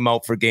they came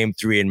out for game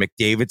 3 and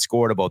McDavid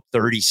scored about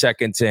 30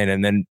 seconds in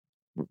and then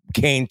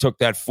Kane took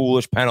that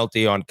foolish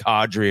penalty on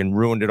Kadri and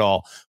ruined it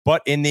all.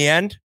 But in the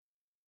end,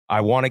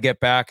 I want to get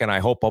back and I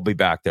hope I'll be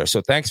back there.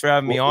 So thanks for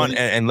having me on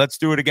and let's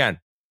do it again.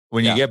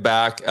 When you get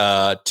back,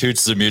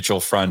 Toots is a mutual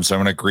friend, so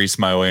I'm going to grease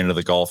my way into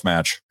the golf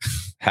match.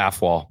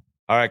 Half wall.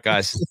 All right,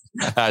 guys.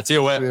 See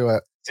you,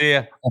 Whit. See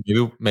ya.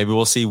 Maybe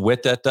we'll see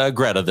Whit at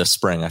Greta this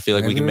spring. I feel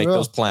like we can make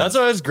those plans. That's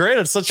always great.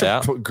 It's such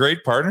a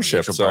great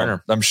partnership. So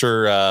I'm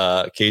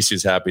sure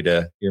Casey's happy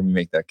to hear me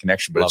make that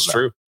connection, but it's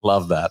true.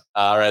 Love that.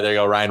 All right, there you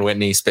go. Ryan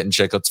Whitney, Spittin'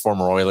 Chicklets,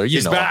 former Oiler.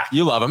 He's back.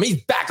 You love him.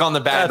 He's back on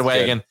the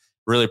bandwagon.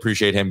 Really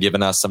appreciate him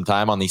giving us some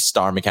time on the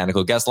Star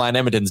Mechanical Guest Line,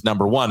 Edmonton's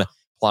 #1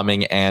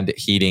 plumbing and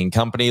heating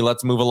company.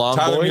 Let's move along,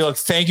 Tyler,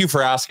 boys. thank you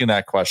for asking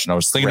that question. I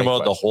was thinking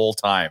about it the whole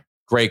time.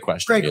 Great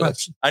question.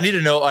 I need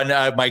to know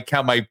my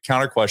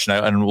counter question,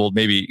 and we'll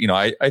maybe,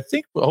 I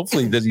think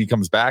hopefully that he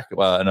comes back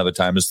another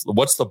time. Is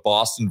what's the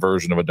Boston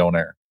version of a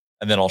donair?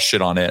 And then I'll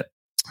shit on it.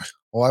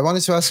 Well, I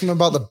wanted to ask him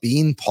about the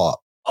bean pot.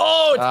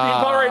 Oh, it's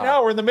bean pot right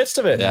now. We're in the midst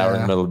of it. Yeah, we're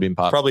in the middle of bean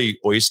pot. Probably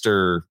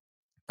oyster.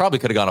 Probably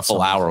could have gone a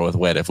full hour with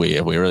Whit if we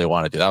really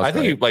wanted to. That was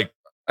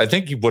I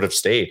think he would have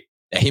stayed.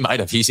 Yeah, he might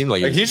have. He seemed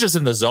like he's just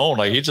in the zone.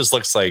 Like he just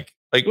looks like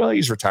well,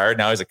 he's retired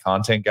now. He's a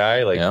content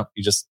guy.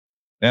 He just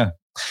All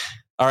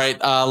right,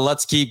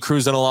 let's keep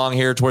cruising along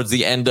here towards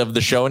the end of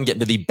the show and get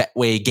into the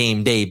Betway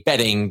Game Day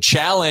Betting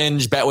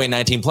Challenge. Betway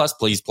 19+,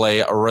 please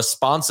play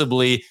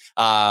responsibly.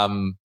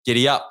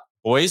 Giddy up,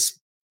 boys.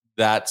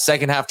 That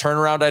second half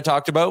turnaround I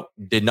talked about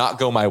did not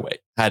go my way.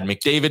 Had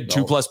McDavid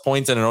 2+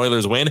 points and an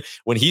Oilers win.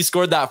 When he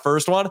scored that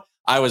first one,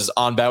 I was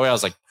on Betway. I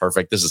was like,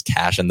 perfect, this is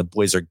cash and the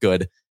boys are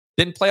good.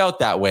 Didn't play out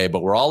that way,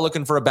 but we're all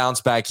looking for a bounce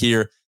back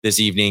here this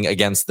evening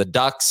against the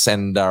Ducks.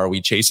 And are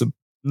we chasing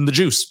the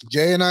juice?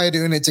 Jay and I are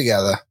doing it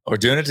together. We're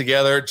doing it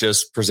together,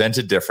 just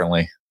presented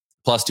differently.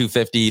 Plus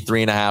 250,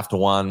 3.5 to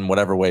 1,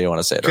 whatever way you want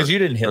to say it. Because you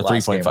didn't hit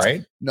 3.5,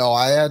 right? No,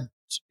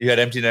 you had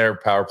empty netter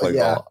power play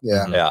goal.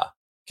 Yeah.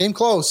 Came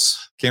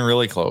close. Came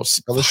really close.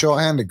 Got a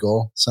short-handed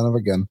goal. Son of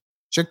a gun.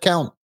 Should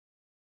count.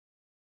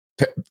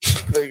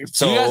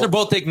 So you guys are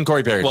both taking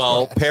Corey Perry.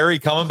 Well, Perry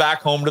coming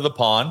back home to the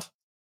pond.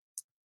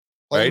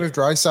 Playing with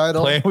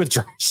Draisaitl. Playing with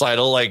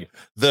Draisaitl. Like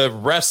the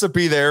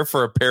recipe there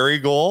for a Perry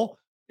goal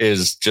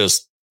is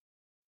just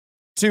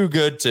too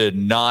good to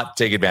not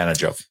take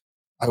advantage of.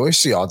 I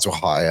wish the odds were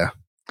higher.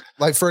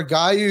 Like for a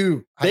guy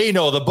who they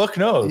know, the book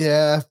knows.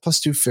 Yeah, plus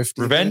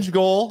 250. Revenge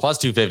goal. Plus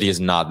 250 is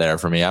not there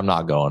for me. I'm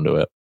not going to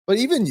it. But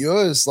even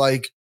yours,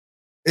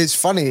 it's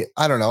funny.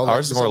 I don't know.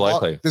 Ours is more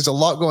likely. There's a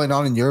lot going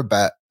on in your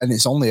bet, and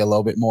it's only a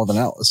little bit more than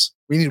ours.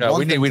 We need one.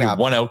 We need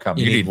one outcome.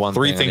 You need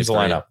three things to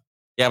line up.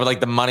 Yeah, but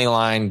the money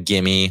line,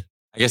 gimme.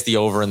 I guess the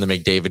over in the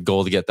McDavid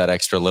goal to get that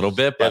extra little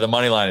bit. But the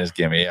money line is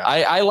gimme. Yeah.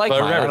 I like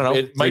mine. Remember, I don't know.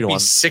 It might be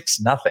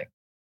 6-0. I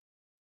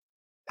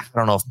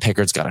don't know if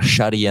Pickard's got a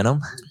shutty in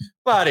him.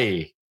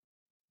 Buddy.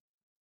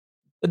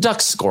 The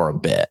Ducks score a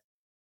bit.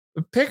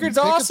 Pickard's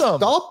awesome.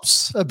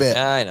 Stops a bit.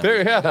 I know.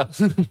 Yeah.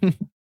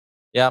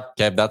 Yeah,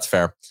 okay, that's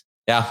fair.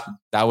 Yeah,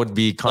 that would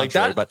be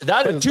contrary. But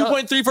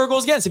 2.34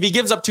 goals against. If he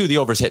gives up 2, the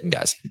over's hitting,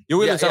 guys. You're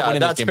winning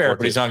that's game fair,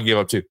 but he's not going to give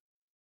up 2.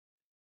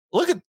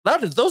 Look at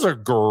that. Those are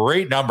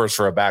great numbers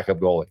for a backup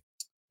goalie.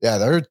 Yeah,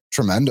 they're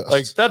tremendous.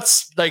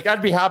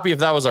 I'd be happy if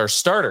that was our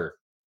starter.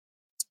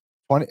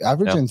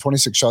 Averaging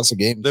 26 shots a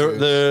game.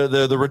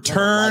 The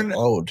return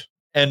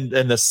and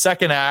the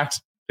second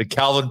act to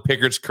Calvin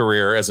Pickard's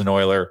career as an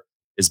Oiler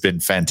has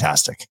been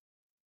fantastic.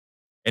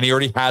 And he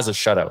already has a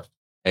shutout.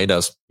 He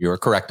does. You were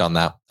correct on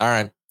that. All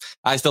right.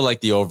 I still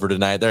like the over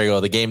tonight. There you go.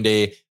 The game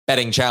day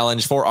betting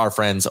challenge for our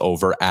friends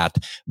over at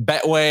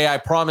Betway. I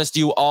promised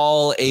you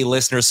all a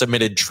listener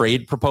submitted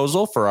trade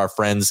proposal for our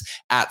friends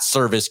at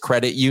Service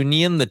Credit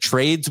Union. The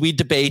trades we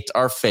debate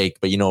are fake,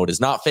 but you know what is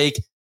not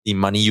fake? The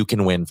money you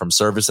can win from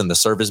Service and the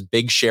Service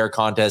Big Share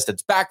Contest.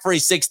 It's back for a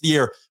 6th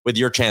year with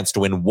your chance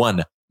to win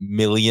 $1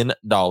 million.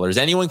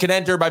 Anyone can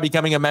enter by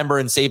becoming a member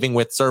and saving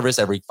with Service.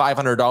 Every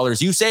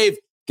 $500 you save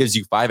gives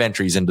you 5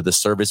 entries into the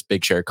Service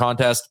Big Share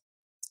Contest.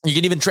 You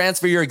can even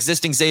transfer your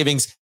existing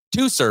savings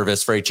to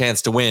Service for a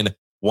chance to win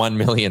 $1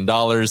 million.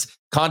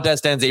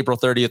 Contest ends April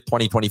 30th,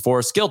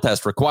 2024. Skill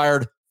test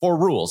required. For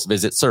rules,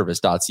 visit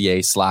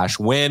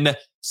service.ca/win.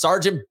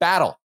 Sergeant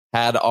Battle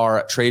had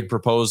our trade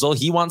proposal.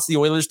 He wants the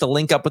Oilers to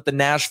link up with the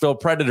Nashville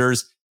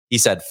Predators He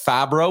said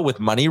Fabro with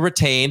money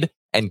retained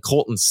and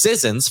Colton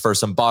Sissons for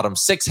some bottom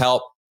six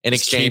help in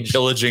exchange.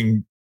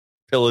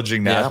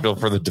 Pillaging Nashville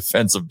for the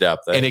defensive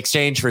depth. In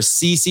exchange for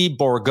Cece,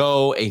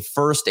 Borgo, a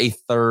first, a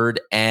third,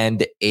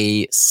 and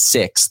a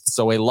sixth.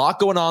 So a lot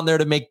going on there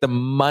to make the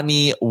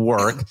money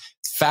work.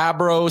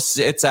 Fabro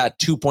sits at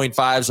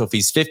 2.5. So if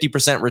he's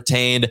 50%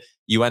 retained,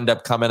 you end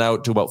up coming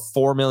out to about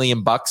 $4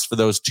 million for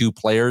those two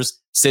players.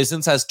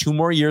 Sissons has 2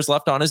 more years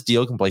left on his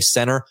deal, can play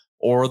center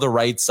or the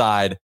right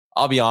side.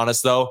 I'll be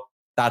honest though,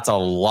 that's a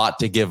lot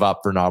to give up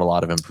for not a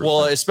lot of improvement.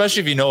 Well,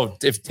 especially if you know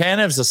if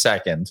Tanev's a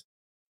second,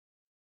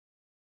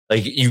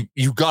 like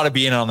you got to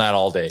be in on that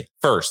all day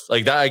first.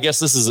 Like that, I guess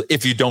this is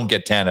if you don't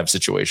get Tanev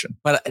situation.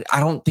 But I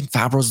don't think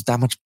Fabro's that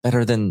much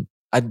better than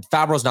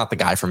Fabro's not the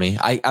guy for me.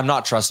 I'm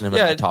not trusting him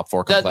in the top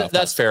 4.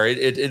 That's fair.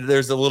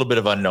 There's a little bit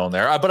of unknown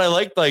there, but I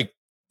like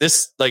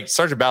this, like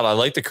Sergeant Battle. I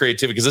like the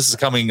creativity because this is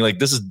coming. Like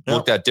this is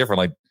looked at different.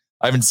 Like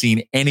I haven't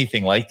seen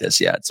anything like this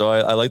yet, so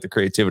I like the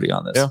creativity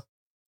on this. Yeah,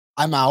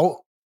 I'm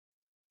out,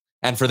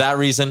 and for that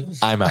reason,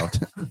 I'm out.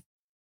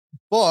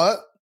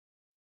 But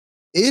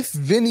if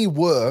Vinny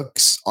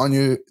works on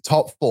your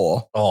top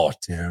 4, oh,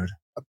 dude,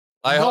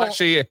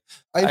 if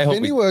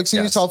Vinny works in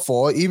your top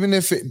 4, even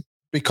if it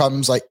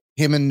becomes like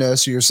him and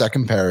Nurse are your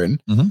second pairing,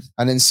 and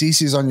then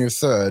Cece's on your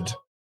third,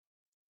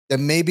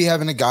 then maybe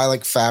having a guy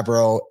like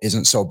Fabro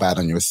isn't so bad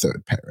on your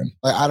third pairing.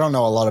 Like I don't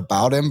know a lot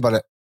about him,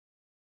 but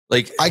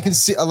I can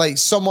see like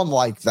someone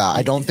like that.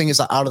 I don't think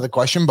it's out of the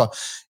question,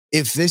 but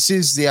if this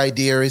is the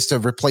idea is to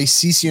replace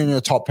Cece on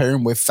your top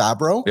pairing with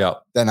Fabro,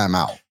 then I'm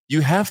out.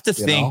 You have to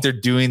think they're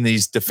doing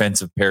these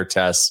defensive pair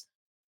tests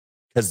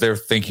because they're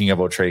thinking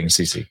about trading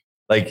Cece.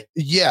 Like,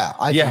 you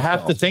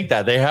have to think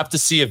that. They have to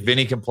see if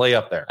Vinny can play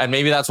up there. And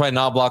maybe that's why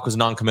Knobloch was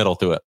non-committal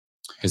to it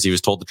because he was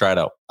told to try it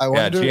out.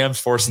 GM's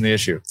forcing the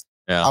issue.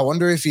 Yeah. I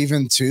wonder if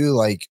even too,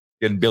 like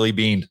getting Billy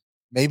Beaned.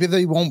 Maybe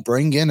they won't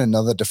bring in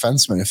another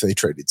defenseman if they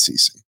traded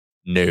Cece.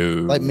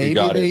 No, like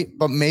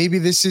maybe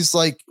this is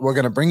like we're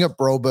going to bring up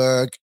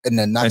Broberg and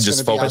then that's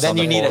going to be. Then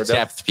you need a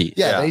depth piece.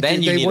 Yeah,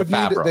 They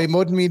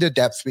would need a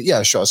depth piece.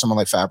 Yeah, sure, someone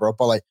like Fabro.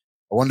 But like,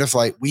 I wonder if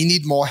like we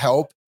need more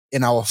help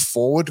in our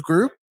forward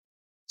group,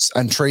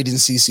 and trading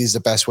CC is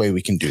the best way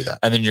we can do that.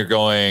 And then you're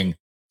going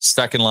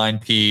second line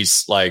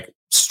piece, like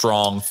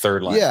strong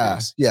third line.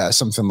 Piece. Yeah,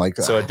 something like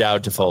that. So a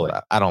Dowd Toffoli.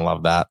 I don't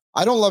love that.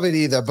 I don't love it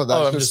either. But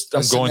that's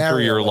I'm going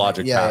through your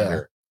logic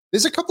here.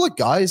 There's a couple of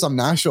guys on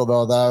Nashville,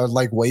 though, that are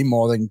like way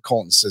more than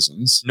Colton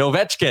Sissons.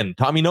 Novechkin,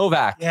 Tommy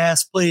Novak.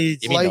 Yes, please.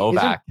 Give me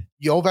Novak.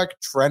 Jovek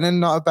Trenin,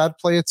 not a bad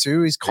player,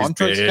 too. His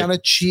contract's kind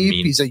of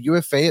cheap. He's a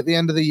UFA at the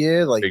end of the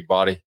year. Like big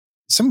body.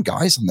 Some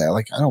guys in there,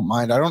 like, I don't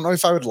mind. I don't know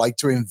if I would like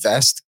to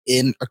invest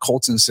in a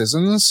Colton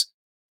Sissons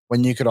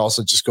when you could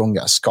also just go and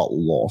get a Scott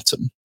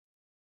Lawton.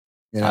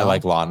 You know? I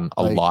like Lawton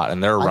a lot,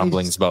 and there are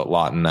rumblings about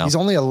Lawton now. He's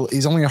only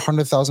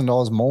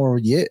 $100,000 more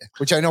a year,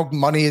 which I know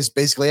money is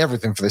basically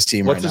everything for this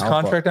team. What's his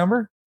contract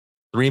number?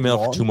 $3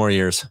 million for 2 more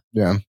years.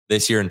 Yeah,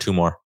 this year and 2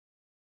 more.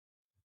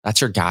 That's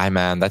your guy,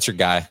 man. That's your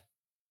guy.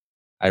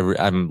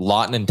 I'm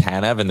Lawton and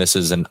Tanev, and this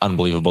is an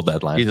unbelievable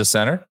deadline. He's a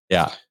center.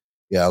 Yeah,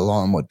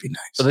 Lawton would be nice.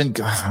 So then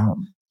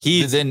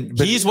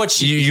he's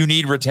what you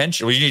need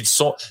retention. Well, you need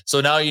so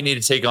now you need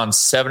to take on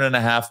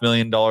 $7.5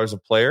 million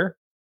of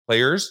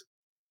players.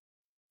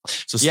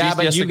 So Steve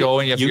has to go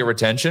and you have to get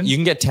retention. You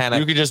can get Tanev.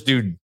 You could just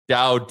do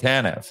Dowd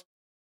Tanev.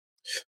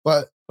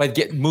 But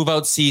move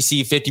out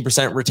CC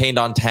 50% retained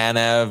on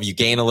Tanev. You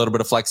gain a little bit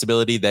of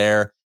flexibility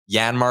there.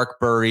 Janmark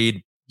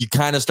buried. You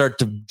kind of start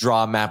to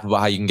draw a map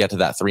about how you can get to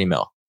that 3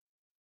 mil.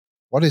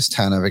 What is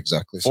Tanev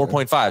exactly?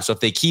 4.5. So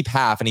if they keep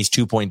half and he's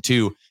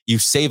 2.2, you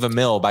save $1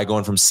 million by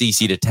going from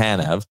CC to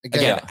Tanev.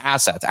 Again,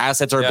 assets.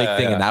 Assets are a big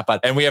thing in that.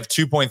 But we have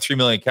 2.3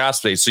 million cap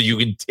space, so you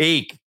can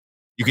take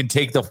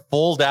the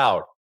full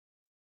Dowd.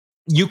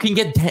 You can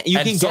get Lawton.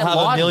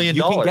 $1 million.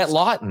 You can get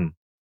Lawton.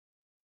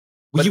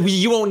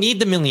 You won't need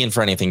the $1 million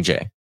for anything,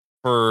 Jay.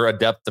 For a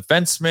depth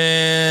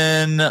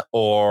defenseman,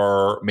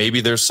 or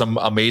maybe there's some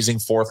amazing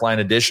fourth line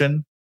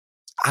addition.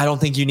 I don't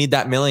think you need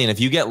that $1 million.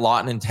 If you get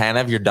Lawton and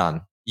Tanev, you're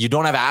done. You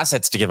don't have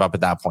assets to give up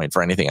at that point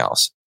for anything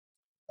else.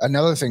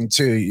 Another thing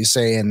too, you're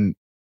saying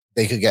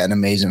they could get an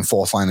amazing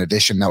fourth line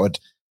addition that would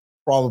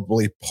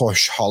probably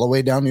push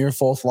Holloway down to your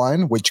fourth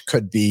line, which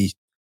could be,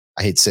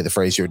 I hate to say the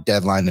phrase, your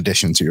deadline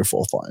addition to your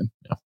fourth line.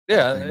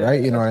 Yeah.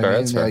 Right. You know what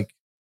I mean? Like,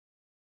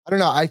 I don't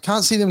know. I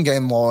can't see them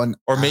getting Lawton.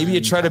 Or maybe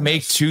you try to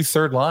make 2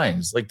 third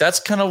lines. Like that's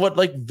kind of what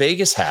like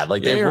Vegas had.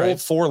 Like they rolled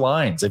 4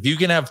 lines. If you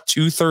can have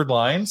 2 third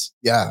lines.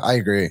 Yeah, I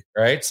agree.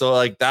 Right. So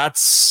like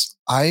that's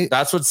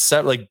what's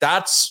set. Like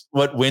that's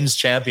what wins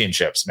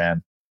championships,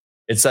 man.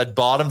 It's that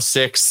bottom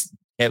 6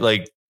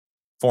 like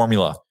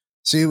formula.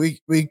 See,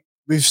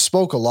 we've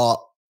spoke a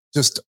lot,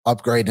 just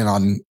upgrading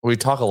on. We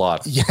talk a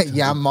lot.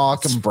 Yeah,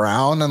 Mark and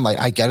Brown, and like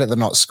I get it, they're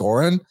not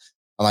scoring. And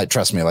like,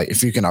 trust me, like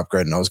if you can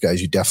upgrade on those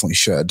guys, you definitely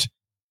should.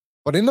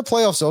 But in the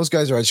playoffs, those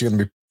guys are actually going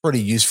to be pretty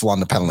useful on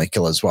the penalty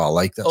kill as well.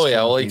 Like, that's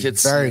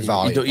it's very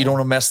valuable. You don't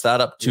want to mess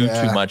that up too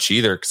much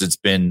either, because it's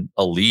been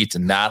elite,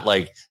 and that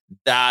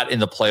in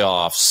the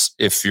playoffs,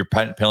 if your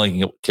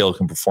penalty kill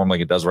can perform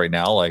like it does right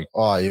now,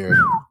 you're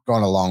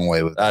going a long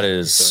way with that.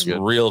 Is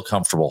real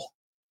comfortable.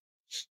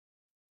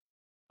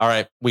 All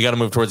right, we got to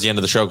move towards the end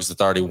of the show because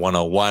it's already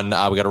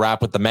 1:01. We got to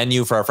wrap with the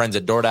menu for our friends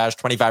at DoorDash.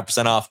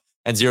 25% off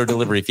and 0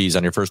 delivery fees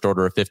on your first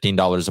order of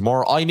 $15 or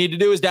more. All you need to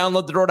do is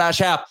download the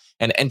DoorDash app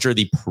and enter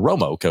the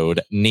promo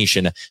code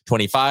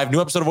NATION25.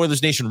 New episode of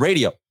Oilers Nation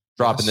Radio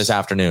dropping this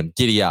afternoon.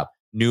 Giddy up.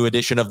 New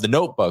edition of The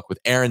Notebook with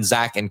Aaron,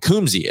 Zach, and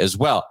Coombsy as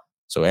well.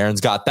 So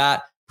Aaron's got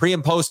that. Pre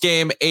and post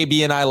game,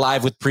 AB and I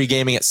live with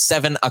pre-gaming at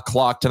 7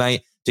 o'clock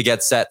tonight to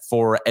get set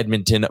for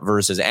Edmonton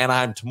versus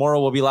Anaheim.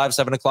 Tomorrow we'll be live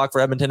 7 o'clock for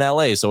Edmonton,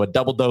 LA. So a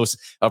double dose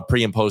of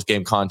pre and post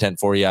game content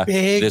for you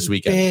this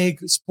weekend.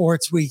 Big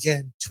sports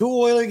weekend. 2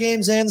 Oiler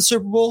games and the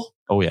Super Bowl.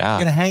 Oh, yeah.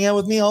 You're going to hang out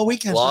with me all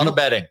weekend. A lot of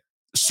betting.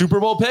 Super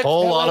Bowl pick?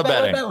 Whole lot of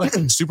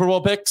betting. Super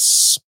Bowl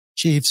picks?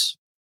 Chiefs.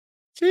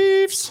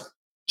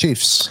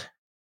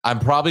 I'm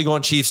probably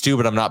going Chiefs too,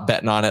 but I'm not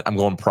betting on it. I'm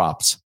going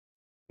props.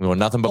 I'm going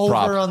nothing but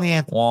props. Over on the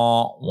anthem.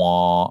 Wah,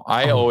 wah.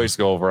 I always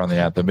go over on the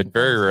anthem, but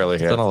very rarely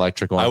hit. It's an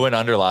electric one. I went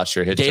under last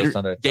year. Hit just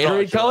under.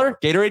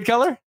 Gatorade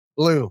color?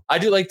 Blue. I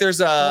do there's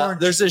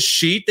a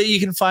sheet that you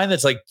can find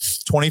that's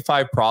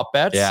 25 prop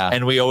bets. Yeah.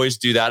 And we always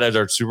do that as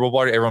our Super Bowl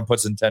party. Everyone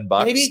puts in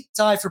 $10. Maybe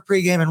tie for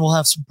pregame and we'll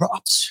have some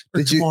props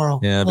for tomorrow.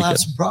 Yeah, we'll have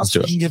some props.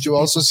 Did you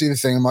also see the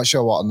thing? I'm not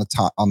sure what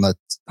on the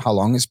how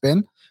long it's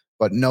been,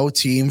 but no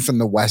team from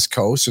the West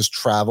Coast has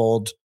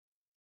traveled.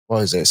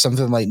 What is it?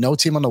 Something like no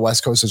team on the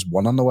West Coast has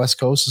won on the West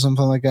Coast or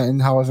something like that in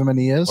however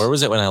many years. Where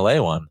was it when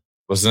LA won?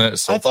 Wasn't it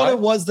SoFi? I thought it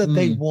was that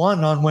they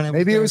won on when it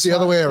Maybe it was the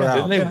other way around.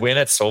 Didn't they win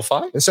at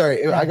SoFi?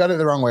 Sorry, I got it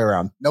the wrong way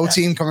around. No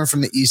team coming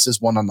from the East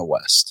has won on the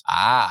West.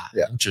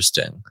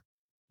 Interesting.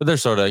 But they're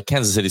sort of,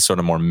 Kansas City's sort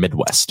of more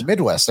Midwest.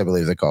 Midwest, I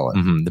believe they call it.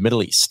 Mm-hmm. The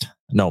Middle East.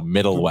 No,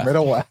 Middle West.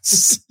 Middle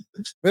West.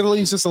 Middle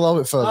East just a little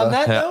bit further. On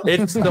that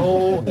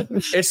note?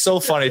 It's so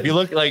funny. If you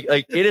look like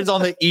it is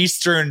on the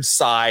eastern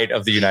side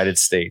of the United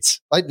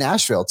States. Like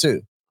Nashville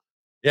too.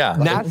 Yeah.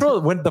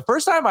 Nashville, when the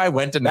first time I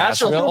went to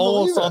Nashville,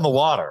 almost on the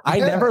water. I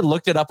never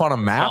looked it up on a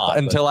map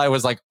until I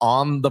was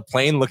on the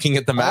plane looking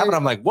at the map, and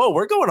I'm like, whoa,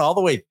 we're going all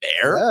the way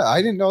there? Yeah,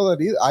 I didn't know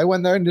that either. I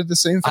went there and did the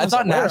same thing. I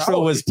thought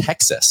Nashville was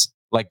Texas,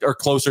 or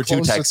closer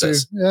to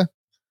Texas. Yeah.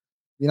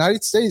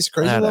 United States,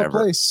 crazy little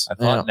place. I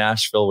thought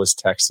Nashville was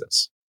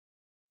Texas.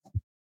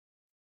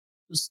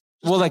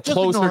 Well,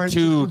 closer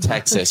to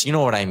Texas. You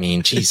know what I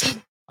mean? Jesus.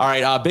 All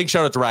right. Big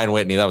shout out to Ryan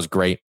Whitney. That was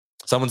great.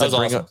 Someone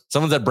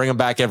said bring him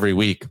back every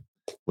week.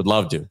 Would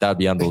love to. That would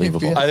be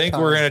unbelievable. I think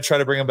we're going to try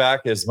to bring him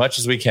back as much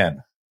as we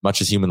can. Much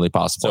as humanly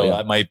possible. So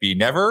that might be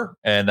never,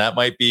 and that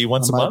might be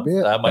once a month.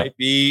 That might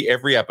be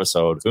every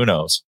episode. Who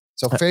knows?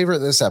 So favorite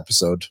this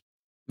episode.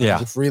 Yeah.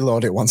 Just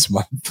reload it once a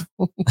month.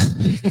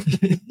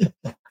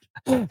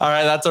 All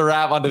right, that's a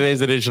wrap on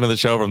today's edition of the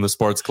show from the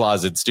Sports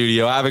Closet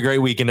Studio. Have a great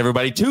weekend,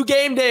 everybody. 2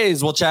 game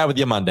days. We'll chat with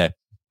you Monday.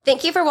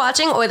 Thank you for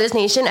watching Oilers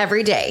Nation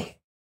every day.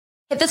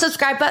 Hit the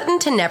subscribe button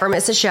to never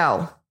miss a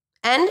show.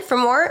 And for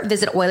more,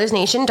 visit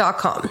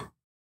OilersNation.com.